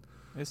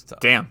 It's tough.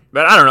 Damn,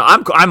 but I don't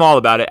know. I'm all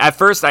about it. At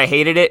first, I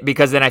hated it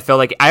because then I felt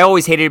like I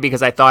always hated it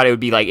because I thought it would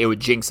be it would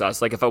jinx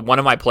us. Like if one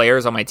of my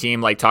players on my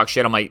team talk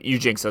shit, I'm like, you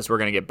jinx us, we're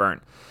gonna get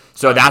burnt.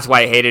 So that's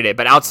why I hated it.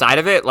 But outside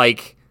of it,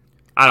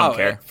 I don't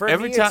care. For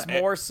Every me, time- it's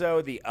more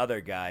so the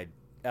other guy,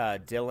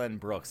 Dylan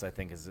Brooks, I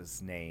think is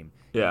his name.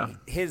 Yeah.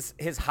 His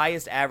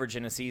highest average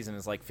in a season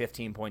is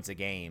 15 points a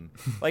game.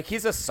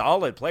 He's a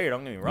solid player,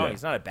 don't get me wrong. Yeah.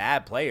 He's not a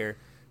bad player,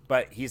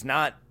 but he's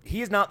not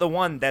the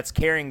one that's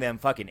carrying them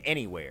fucking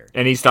anywhere.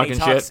 And he's talking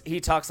shit?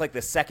 He talks like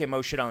the second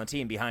most shit on the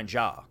team behind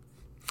Ja.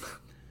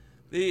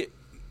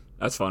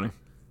 That's funny.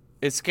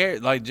 It's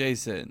scary, like Jay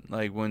said,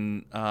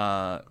 when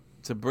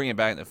to bring it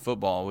back to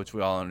football, which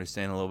we all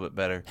understand a little bit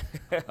better.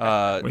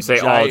 We say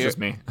all, just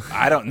me.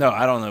 I don't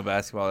know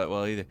basketball that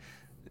well either.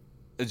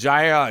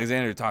 Jair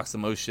Alexander talks the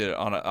most shit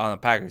on a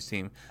Packers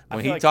team.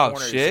 When he talks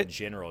corners shit, in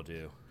general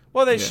do.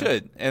 well, they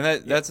should,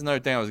 and that's another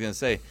thing I was gonna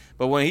say.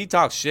 But when he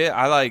talks shit,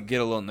 I get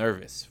a little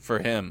nervous for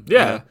him.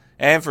 Yeah.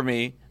 And for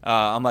me,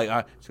 I'm like, all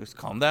right, just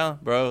calm down,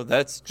 bro.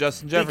 That's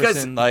Justin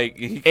Jefferson. Because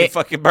He can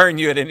fucking burn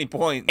you at any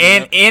point.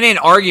 And in an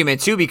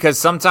argument too, because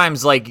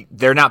sometimes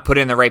they're not put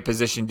in the right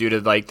position due to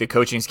the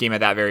coaching scheme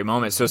at that very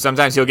moment. So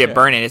sometimes he'll get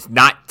burned, and it's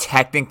not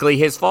technically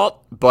his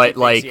fault, but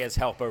He has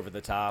help over the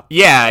top.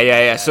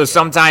 yeah. So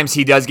sometimes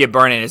he does get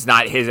burned, and it's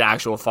not his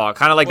actual fault.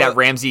 Kind of like that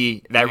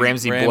Ramsey blown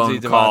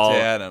Devontae call.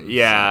 Adams.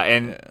 Yeah,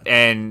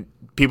 and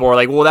people were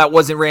like, well, that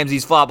wasn't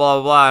Ramsey's fault, blah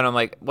blah blah, and I'm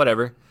like,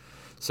 whatever.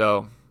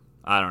 So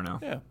I don't know.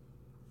 Yeah.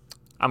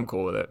 I'm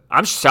cool with it.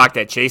 I'm shocked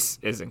that Chase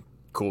isn't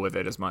cool with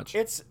it as much.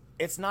 It's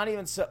not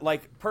even so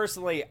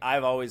personally,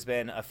 I've always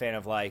been a fan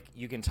of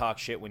you can talk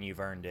shit when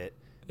you've earned it.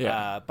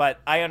 Yeah. But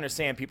I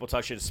understand people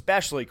talk shit,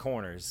 especially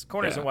corners.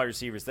 Corners Yeah. and wide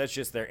receivers, that's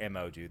just their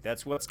MO, dude.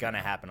 That's what's going to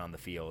happen on the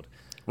field.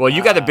 Well,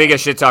 you got the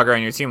biggest shit talker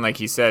on your team, like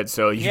he said,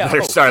 so you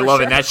better start for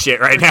loving sure. that shit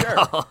right For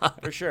now. Sure.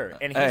 For sure.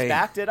 And he's Hey.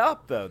 backed it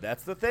up, though.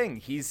 That's the thing.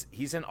 He's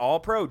an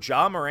all-pro.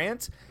 Ja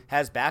Morant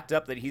has backed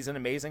up that he's an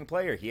amazing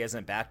player. He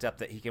hasn't backed up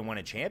that he can win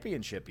a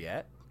championship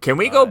yet. Can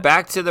we go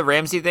back to the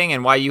Ramsey thing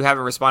and why you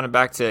haven't responded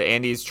back to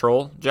Andy's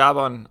troll job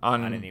on? I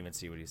didn't even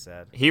see what he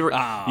said.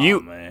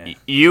 Man.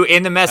 You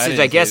in the message,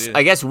 I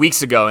guess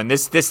weeks ago, and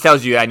this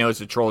tells you I know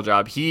it's a troll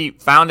job. He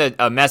found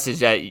a message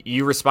that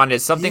you responded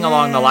something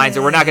along the lines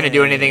of we're not going to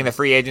do anything in the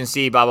free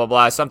agency, blah blah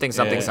blah, something.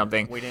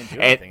 We didn't do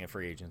anything in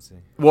free agency.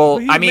 Well,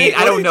 I mean,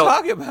 I don't know.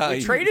 What are you talking about?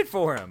 We traded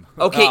for him.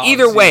 Okay,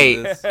 either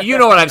way, you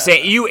know what I'm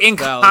saying. You in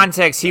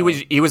context, he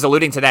was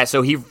alluding to that,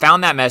 so he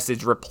found that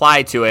message,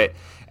 replied to it,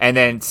 and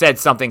then said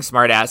something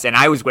smart ass, and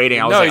I was waiting.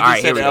 I was like, all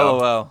right, here we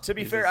go. To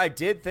be fair, I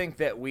did think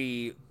that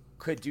we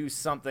could do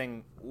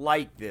something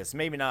like this.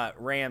 Maybe not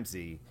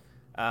Ramsey.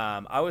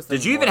 I was.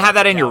 Did you even have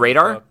that in your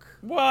radar? Cook.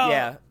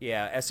 Well,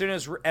 yeah. As soon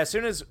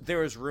as there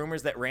was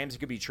rumors that Ramsey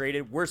could be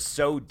traded, we're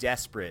so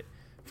desperate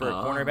for a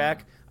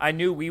cornerback. I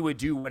knew we would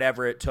do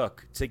whatever it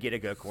took to get a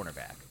good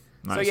cornerback.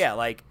 Nice. So yeah,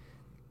 like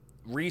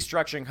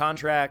restructuring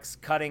contracts,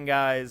 cutting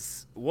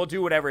guys. We'll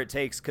do whatever it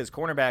takes because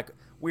cornerback.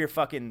 We were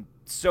fucking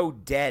so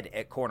dead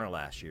at corner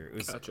last year. It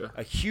was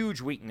a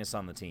huge weakness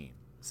on the team.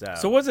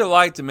 So what's it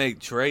like to make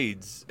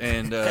trades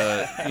and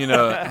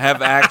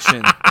have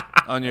action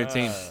on your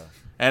team,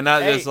 and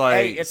not just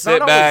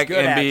sit back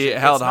and be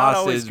held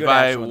hostage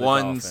by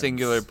one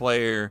singular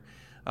player,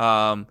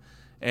 and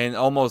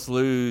almost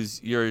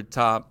lose your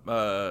top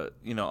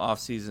off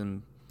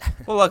season?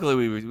 Well, luckily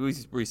we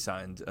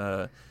re-signed.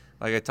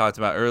 Like I talked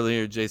about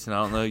earlier, Jason,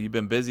 I don't know. You've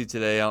been busy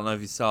today. I don't know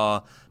if you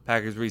saw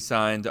Packers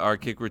re-signed our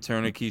kick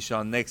returner,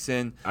 Keyshawn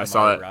Nixon. I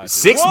saw it.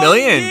 $6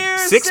 million?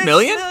 $6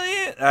 million?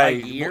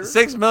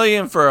 $6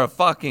 million for a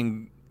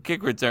fucking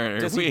kick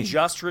returner. Does he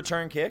just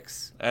return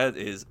kicks? That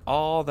is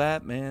all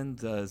that man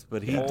does,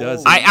 but he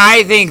does.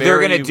 I think they're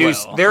gonna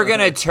well. They're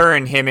gonna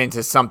turn him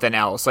into something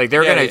else. Like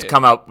they're gonna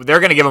come up. They're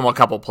gonna give him a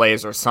couple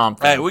plays or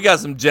something. Hey, we got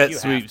some jet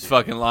sweeps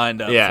fucking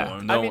lined up for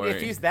him. Don't worry.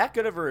 If he's that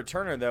good of a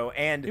returner though,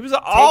 and he was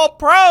an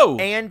all-pro,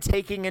 and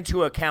taking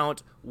into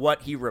account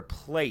what he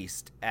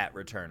replaced at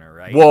returner,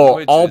 right?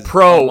 Well, all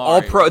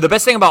pro. The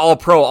best thing about all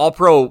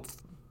pro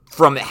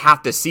from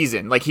half the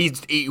season. Like he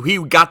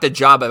got the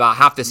job about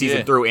half the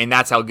season through, and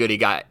that's how good he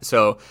got.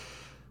 So,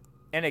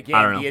 and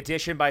again, the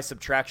addition by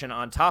subtraction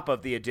on top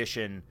of the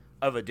addition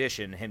of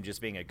addition, him just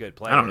being a good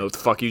player. I don't know what the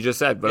fuck you just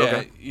said, but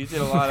okay. You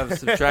did a lot of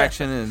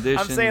subtraction and addition.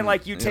 I'm saying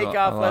like you take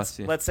off.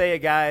 Let's say a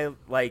guy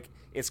like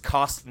is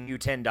costing you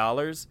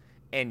 $10,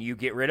 and you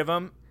get rid of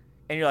him,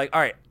 and you're like,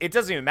 all right, it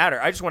doesn't even matter.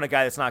 I just want a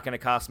guy that's not going to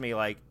cost me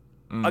like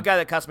a guy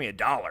that cost me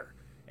 $1.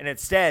 And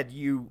instead,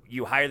 you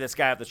hire this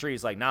guy off the street.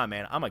 He's like, nah,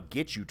 man, I'm going to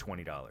get you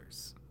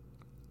 $20.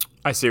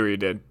 I see what you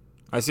did.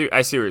 I see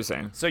what you're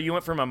saying. So you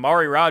went from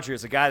Amari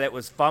Rodgers, a guy that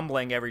was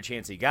fumbling every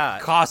chance he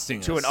got,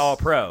 costing to us. An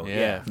all-pro.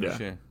 Yeah, for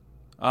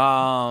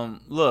sure.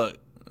 Look,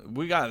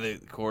 we got the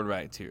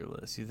quarterback tier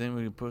list. You think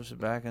we can push it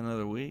back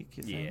another week?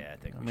 Yeah, I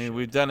think we should. I mean,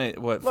 we've done it,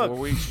 4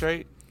 weeks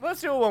straight? Let's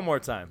do it one more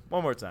time.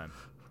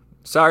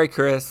 Sorry,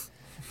 Chris.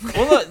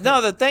 Well, look,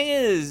 no, the thing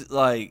is,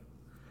 like,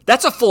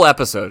 that's a full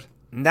episode.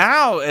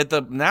 Now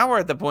we're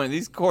at the point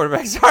these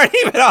quarterbacks aren't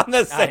even on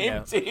the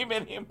same team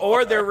anymore,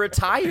 or they're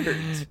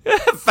retired.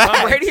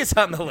 Tom Brady's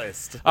on the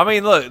list. I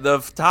mean, look, the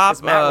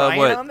top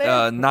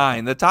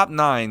 9, the top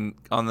 9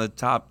 on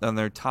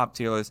their top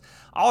tier list.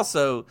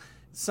 Also,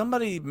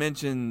 somebody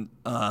mentioned.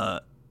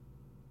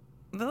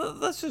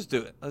 Let's just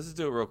do it. Let's just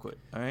do it real quick.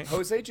 All right.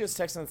 Jose just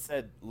texted and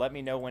said, "Let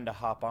me know when to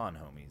hop on,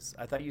 homies."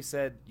 I thought you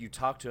said you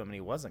talked to him and he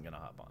wasn't gonna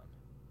hop on.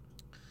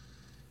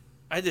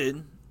 I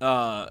did.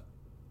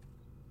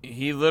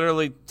 He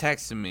literally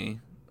texted me,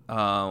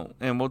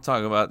 and we'll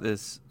talk about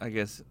this, I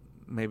guess,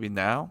 maybe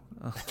now.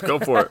 Go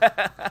for it.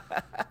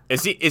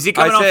 Is he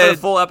coming on for the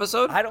full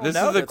episode? I don't know.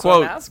 This is the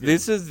quote.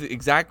 This is the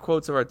exact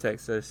quotes of our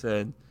text. I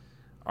said,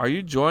 "Are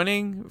you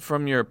joining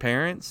from your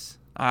parents?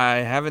 I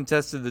haven't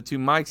tested the 2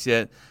 mics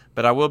yet,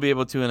 but I will be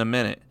able to in a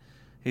minute."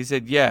 He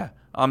said, "Yeah,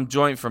 I'm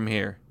joined from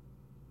here."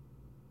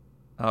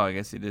 Oh, I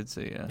guess he did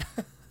say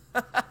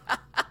yeah.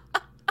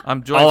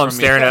 I'm joined. All I'm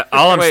staring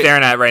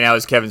at right now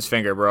is Kevin's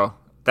finger, bro.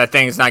 That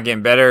thing's not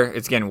getting better.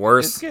 It's getting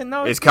worse.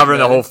 It's covering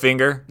the whole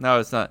finger. No,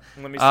 it's not.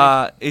 Let me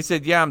see. He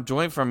said, "Yeah, I'm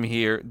joined from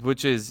here,"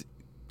 which is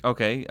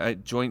okay. I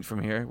joined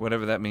from here,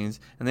 whatever that means.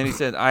 And then he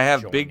said, "I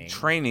have big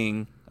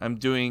training I'm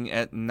doing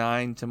at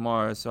 9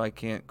 tomorrow, so I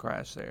can't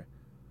crash there."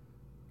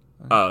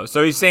 Oh,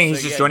 so he's saying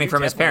he's just joining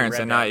from his parents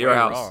and not your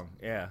house. Wrong.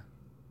 Yeah.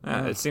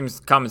 It seems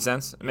common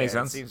sense. It makes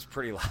sense. It seems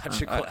pretty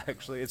logical,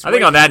 actually. I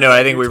think on that note,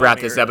 I think we wrap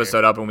this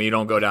episode up and we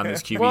don't go down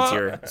this QB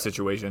tier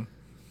situation.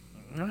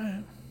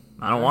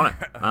 I don't want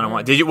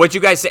it. What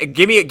you guys say?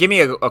 Give me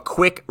a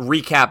quick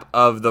recap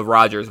of the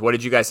Rodgers. What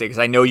did you guys say? Because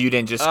I know you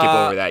didn't just skip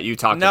over that. You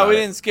talked about it. No, we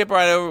didn't skip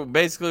right over.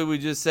 Basically, we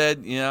just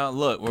said,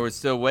 look, we're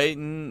still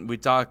waiting. We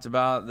talked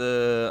about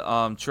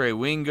the Trey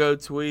Wingo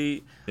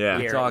tweet. Yeah.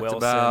 We talked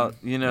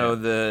about,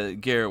 the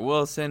Garrett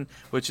Wilson,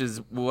 which is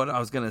what I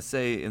was going to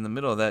say in the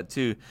middle of that,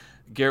 too.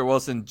 Garrett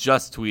Wilson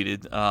just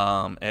tweeted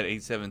at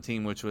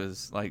 8:17, which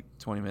was like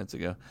 20 minutes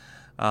ago.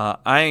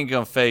 I ain't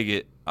going to fake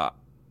it.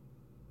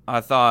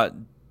 I thought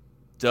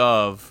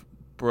Dove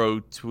bro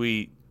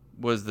tweet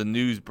was the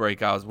news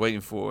break I was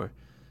waiting for.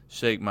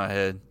 Shake my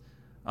head.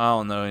 I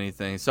don't know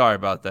anything. Sorry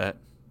about that.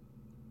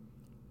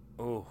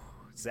 Oh,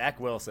 Zach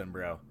Wilson,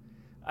 bro.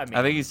 I mean,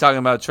 I think he's talking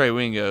about Trey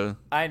Wingo.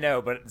 I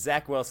know, but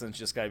Zach Wilson's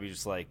just got to be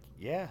just like,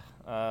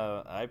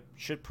 I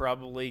should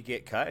probably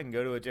get cut and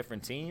go to a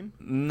different team.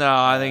 No,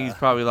 I think he's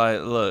probably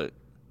like, look,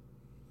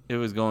 it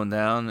was going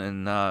down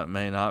and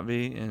may not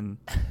be. And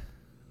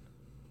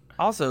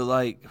also,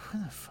 like,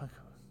 where the fuck?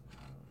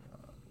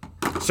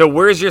 So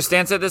where's your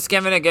stance at this,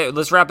 Kevin? Again,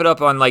 let's wrap it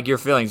up on like your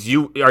feelings.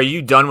 Are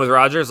you done with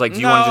Rodgers? Like, do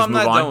you want to just move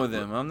on? I'm not done with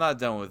him. I'm not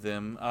done with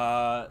him.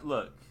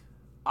 Look,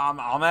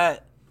 I'm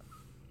at.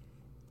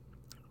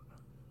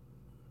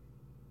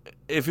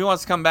 If he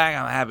wants to come back,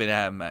 I'm happy to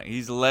have him back.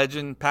 He's a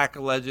legend, Packer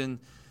legend,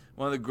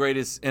 one of the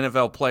greatest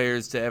NFL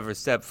players to ever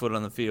step foot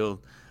on the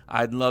field.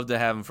 I'd love to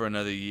have him for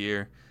another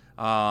year,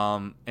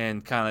 and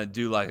kind of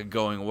do like a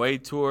going away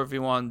tour if he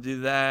wanted to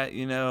do that.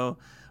 You know,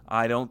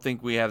 I don't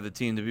think we have the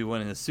team to be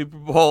winning the Super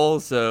Bowl,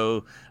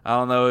 so I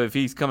don't know if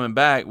he's coming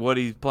back. What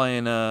he's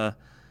playing,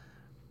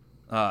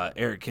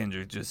 Eric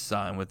Kendrick just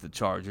signed with the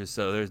Chargers,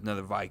 so there's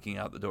another Viking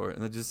out the door.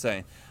 And I'm just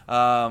saying,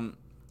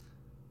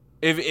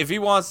 if he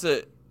wants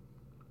to.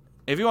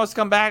 If he wants to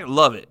come back,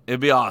 love it.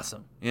 It'd be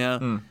awesome. You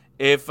know?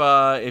 If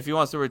he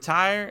wants to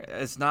retire,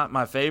 it's not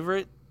my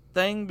favorite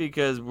thing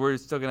because we're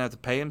still gonna have to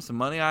pay him some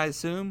money, I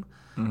assume.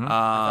 I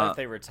thought if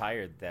they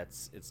retired,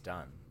 it's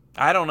done.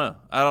 I don't know.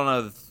 I don't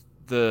know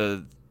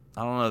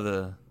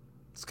the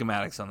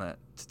schematics on that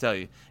to tell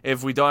you.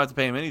 If we don't have to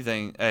pay him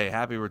anything, hey,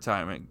 happy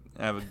retirement.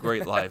 Have a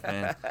great life,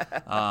 man.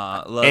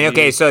 Love And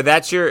okay, you. so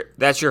that's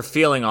your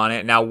feeling on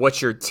it. Now,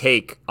 what's your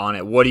take on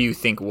it? What do you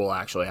think will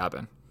actually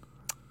happen?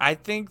 I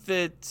think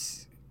that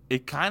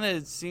it kind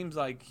of seems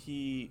like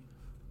he,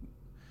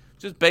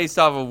 just based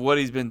off of what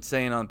he's been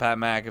saying on Pat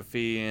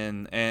McAfee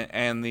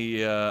and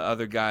the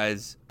other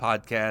guy's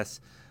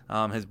podcast,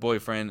 his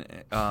boyfriend,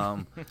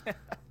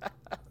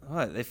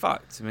 what, they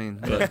fucked. I mean,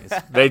 look,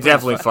 They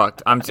definitely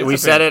fucked. We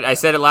said it. I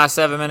said it last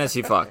 7 minutes.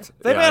 He fucked.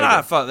 they Yeah, may I not agree.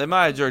 have fucked. They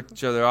might have jerked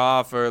each other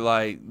off or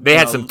like They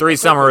had some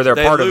threesome or they're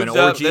part of an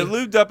orgy. They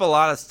lubed up a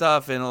lot of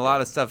stuff and a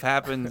lot of stuff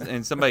happened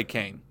and somebody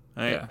came.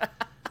 Right?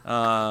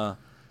 Yeah.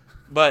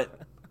 But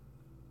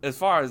as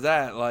far as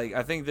that, like,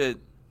 I think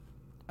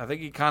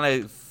he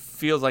kind of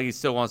feels like he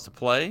still wants to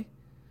play.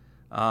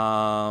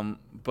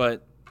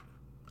 But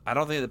I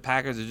don't think the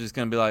Packers are just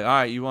going to be like, all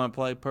right, you want to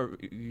play?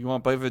 You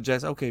want to play for the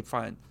Jets? Okay,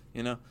 fine.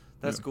 You know,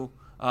 that's cool.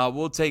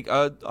 We'll take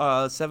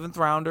a seventh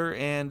rounder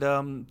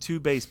and 2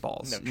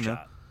 baseballs. No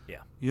shot. Yeah.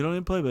 You don't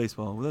even play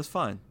baseball. Well, that's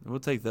fine. We'll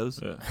take those.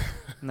 Yeah.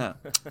 No.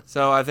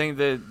 So I think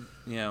that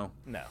No.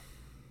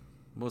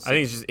 we'll see.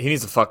 I think he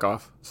needs to fuck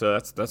off. So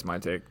that's my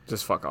take.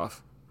 Just fuck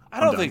off. I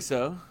don't done. think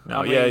so. No,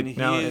 I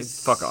mean,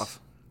 fuck off.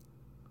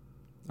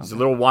 He's a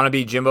little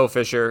wannabe Jimbo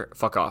Fisher.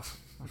 Fuck off.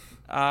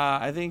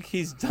 I think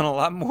he's done a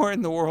lot more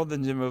in the world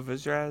than Jimbo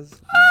Fisher has.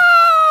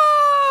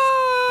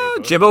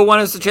 Jimbo won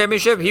us the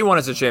championship. He won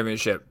us the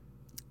championship.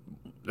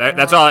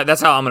 That's all.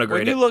 That's how I'm gonna When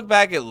grade you it. look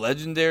back at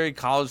legendary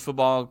college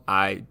football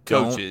I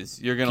don't coaches,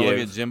 you're gonna look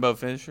give- at Jimbo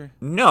Fisher.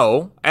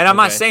 No, and I'm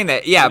not Okay. saying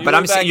that. Yeah, When you but look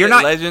I'm saying back you're at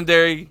not.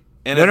 legendary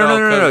NFL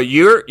No. coach-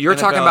 You're NFL.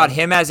 talking about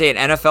him as an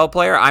NFL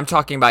player. I'm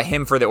talking about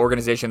him for the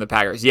organization of the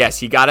Packers. Yes,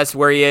 he got us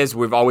where he is.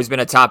 We've always been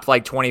a top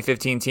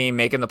 2015 team,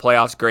 making the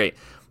playoffs. Great.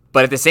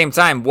 But at the same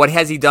time, what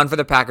has he done for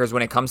the Packers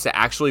when it comes to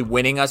actually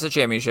winning us a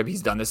championship?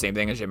 He's done the same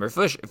thing as Jimmy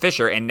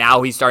Fisher, and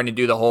now he's starting to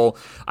do the whole,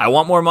 I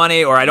want more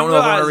money, or I don't know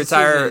if I want to realize this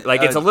retire. isn't,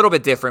 Like, it's a little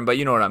bit different, but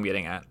you know what I'm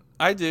getting at.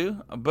 I do,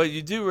 but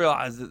you do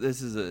realize that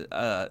this is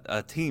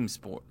a team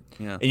sport.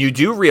 Yeah. And you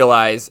do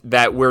realize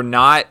that we're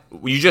not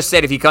 – you just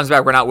said if he comes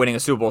back, we're not winning a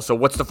Super Bowl. So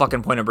what's the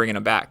fucking point of bringing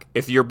him back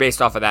if you're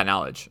based off of that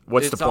knowledge?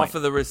 What's It's the point? off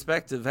of the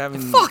respect of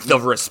having. Fuck the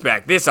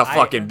respect. This is a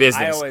fucking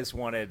business. I always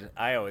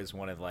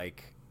wanted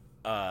like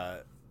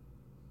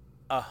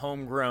a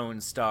homegrown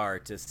star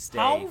to stay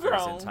for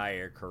Homegrown? his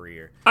entire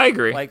career. I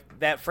agree. Like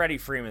that Freddie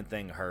Freeman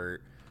thing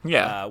hurt.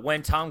 Yeah.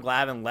 When Tom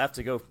Glavine left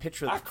to go pitch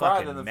for the I cried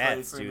in fucking the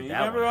Mets, Freddie Freeman. dude. You That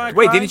remember one when I hurt.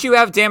 Wait, cried? didn't you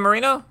have Dan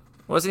Marino?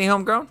 Wasn't he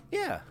homegrown?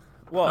 Yeah.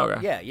 Well,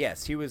 Okay.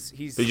 yes, he was.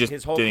 He just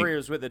his whole didn't- career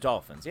was with the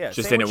Dolphins. Yeah,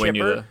 just same didn't with win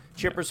you Chipper. the-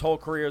 Chipper's whole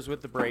career was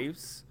with the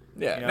Braves.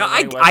 Yeah. You know, No,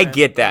 he I wasn't-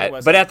 get he that.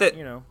 wasn't, But at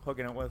the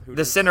hooking up with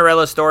the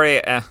Cinderella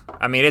story,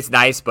 I mean, it's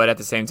nice, but at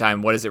the same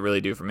time, what does it really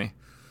do for me?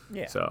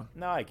 Yeah. So.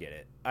 No, I get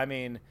it. I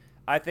mean,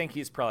 I think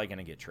he's probably going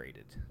to get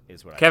traded.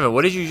 Is what Kevin,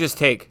 what did you just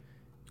take?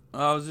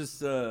 I was just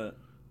drinking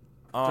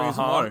Uh-huh.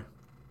 some water.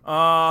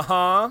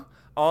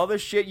 All the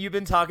shit you've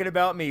been talking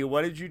about me.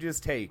 What did you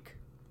just take?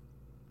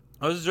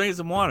 I was just drinking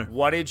some water.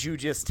 What did you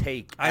just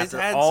take? I just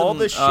After had all some,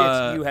 the shit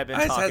you have been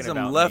I just talking had some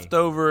about me?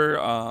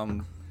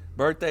 leftover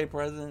birthday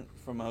present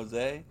from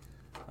Jose.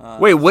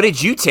 Wait, what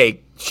did you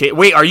take?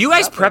 Wait, are you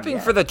guys Nothing.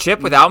 prepping for the chip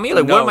without me?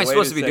 Like, No, what am I wait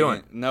supposed a to be second.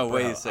 doing? No,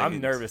 wait Bro, a second. I'm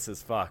nervous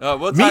as fuck.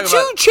 We'll Me talk too,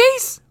 about,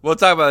 Chase. We'll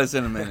talk about this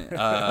in a minute.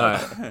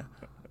 All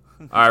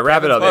right,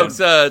 wrap it up, Folks,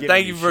 Giving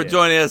thank me you for shit.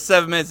 joining us.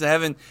 7 Minutes of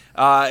Heaven.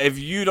 If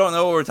you don't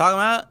know what we're talking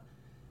about,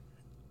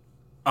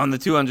 on the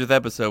 200th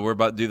episode, we're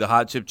about to do the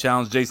hot chip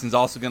challenge. Jason's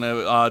also going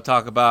to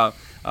talk about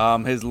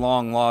his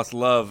long lost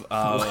love.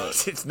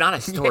 It's not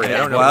a story. I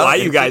don't know Well, why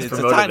you guys it's a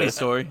promoted tiny it.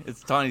 story.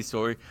 It's a tiny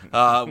story.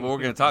 But we're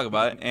going to talk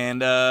about it.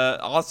 And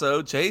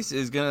also, Chase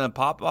is going to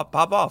pop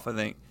off, I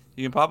think.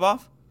 You can pop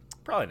off?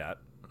 Probably not.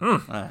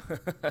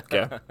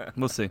 Okay.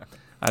 We'll see.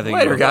 I think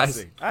Later, we'll guys.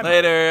 see. I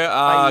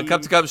Later.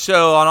 Cup to Cup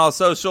Show on all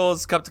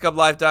socials.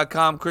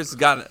 CupToCupLife.com. Chris has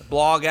got a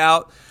blog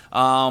out.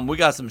 We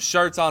got some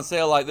shirts on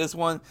sale like this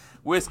one.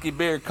 Whiskey,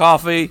 beer,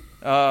 coffee,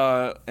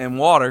 and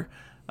water.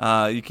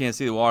 You can't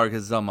see the water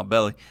because it's on my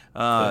belly.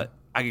 I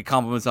get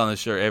compliments on this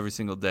shirt every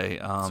single day.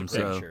 It's a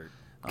great shirt.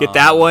 Get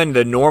that one,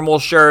 the normal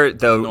shirt,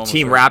 the normal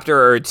Team shirt. Raptor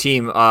or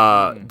Team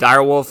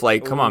Direwolf.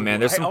 Like, come on, man.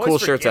 There's some I cool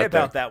always shirts forget out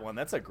there. about that one.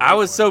 That's a great I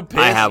was so one.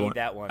 pissed. I have need one.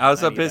 that one. I was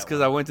so need pissed that because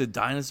one. I went to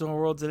Dinosaur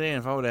World today, and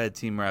if I would have had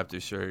Team Raptor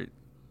shirt,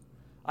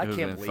 I it would've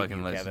can't been believe fucking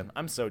you, legend. Kevin.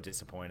 I'm so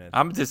disappointed.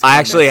 I'm just. I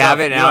actually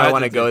have it You now. don't I have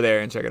want to to go there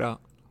and check it out.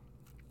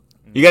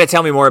 You got to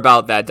tell me more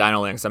about that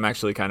Dino Links. I'm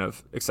actually kind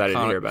of excited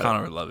to hear about Connor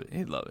it. would love it.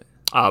 He'd love it.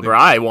 Oh, bro,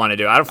 I want to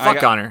do it. I don't fuck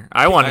Connor.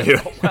 I want to do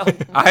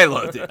it. I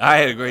loved it. I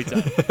had a great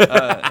time.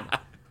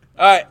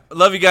 All right.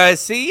 Love you guys.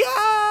 See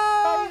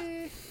ya.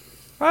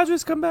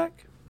 Rodgers, come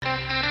back.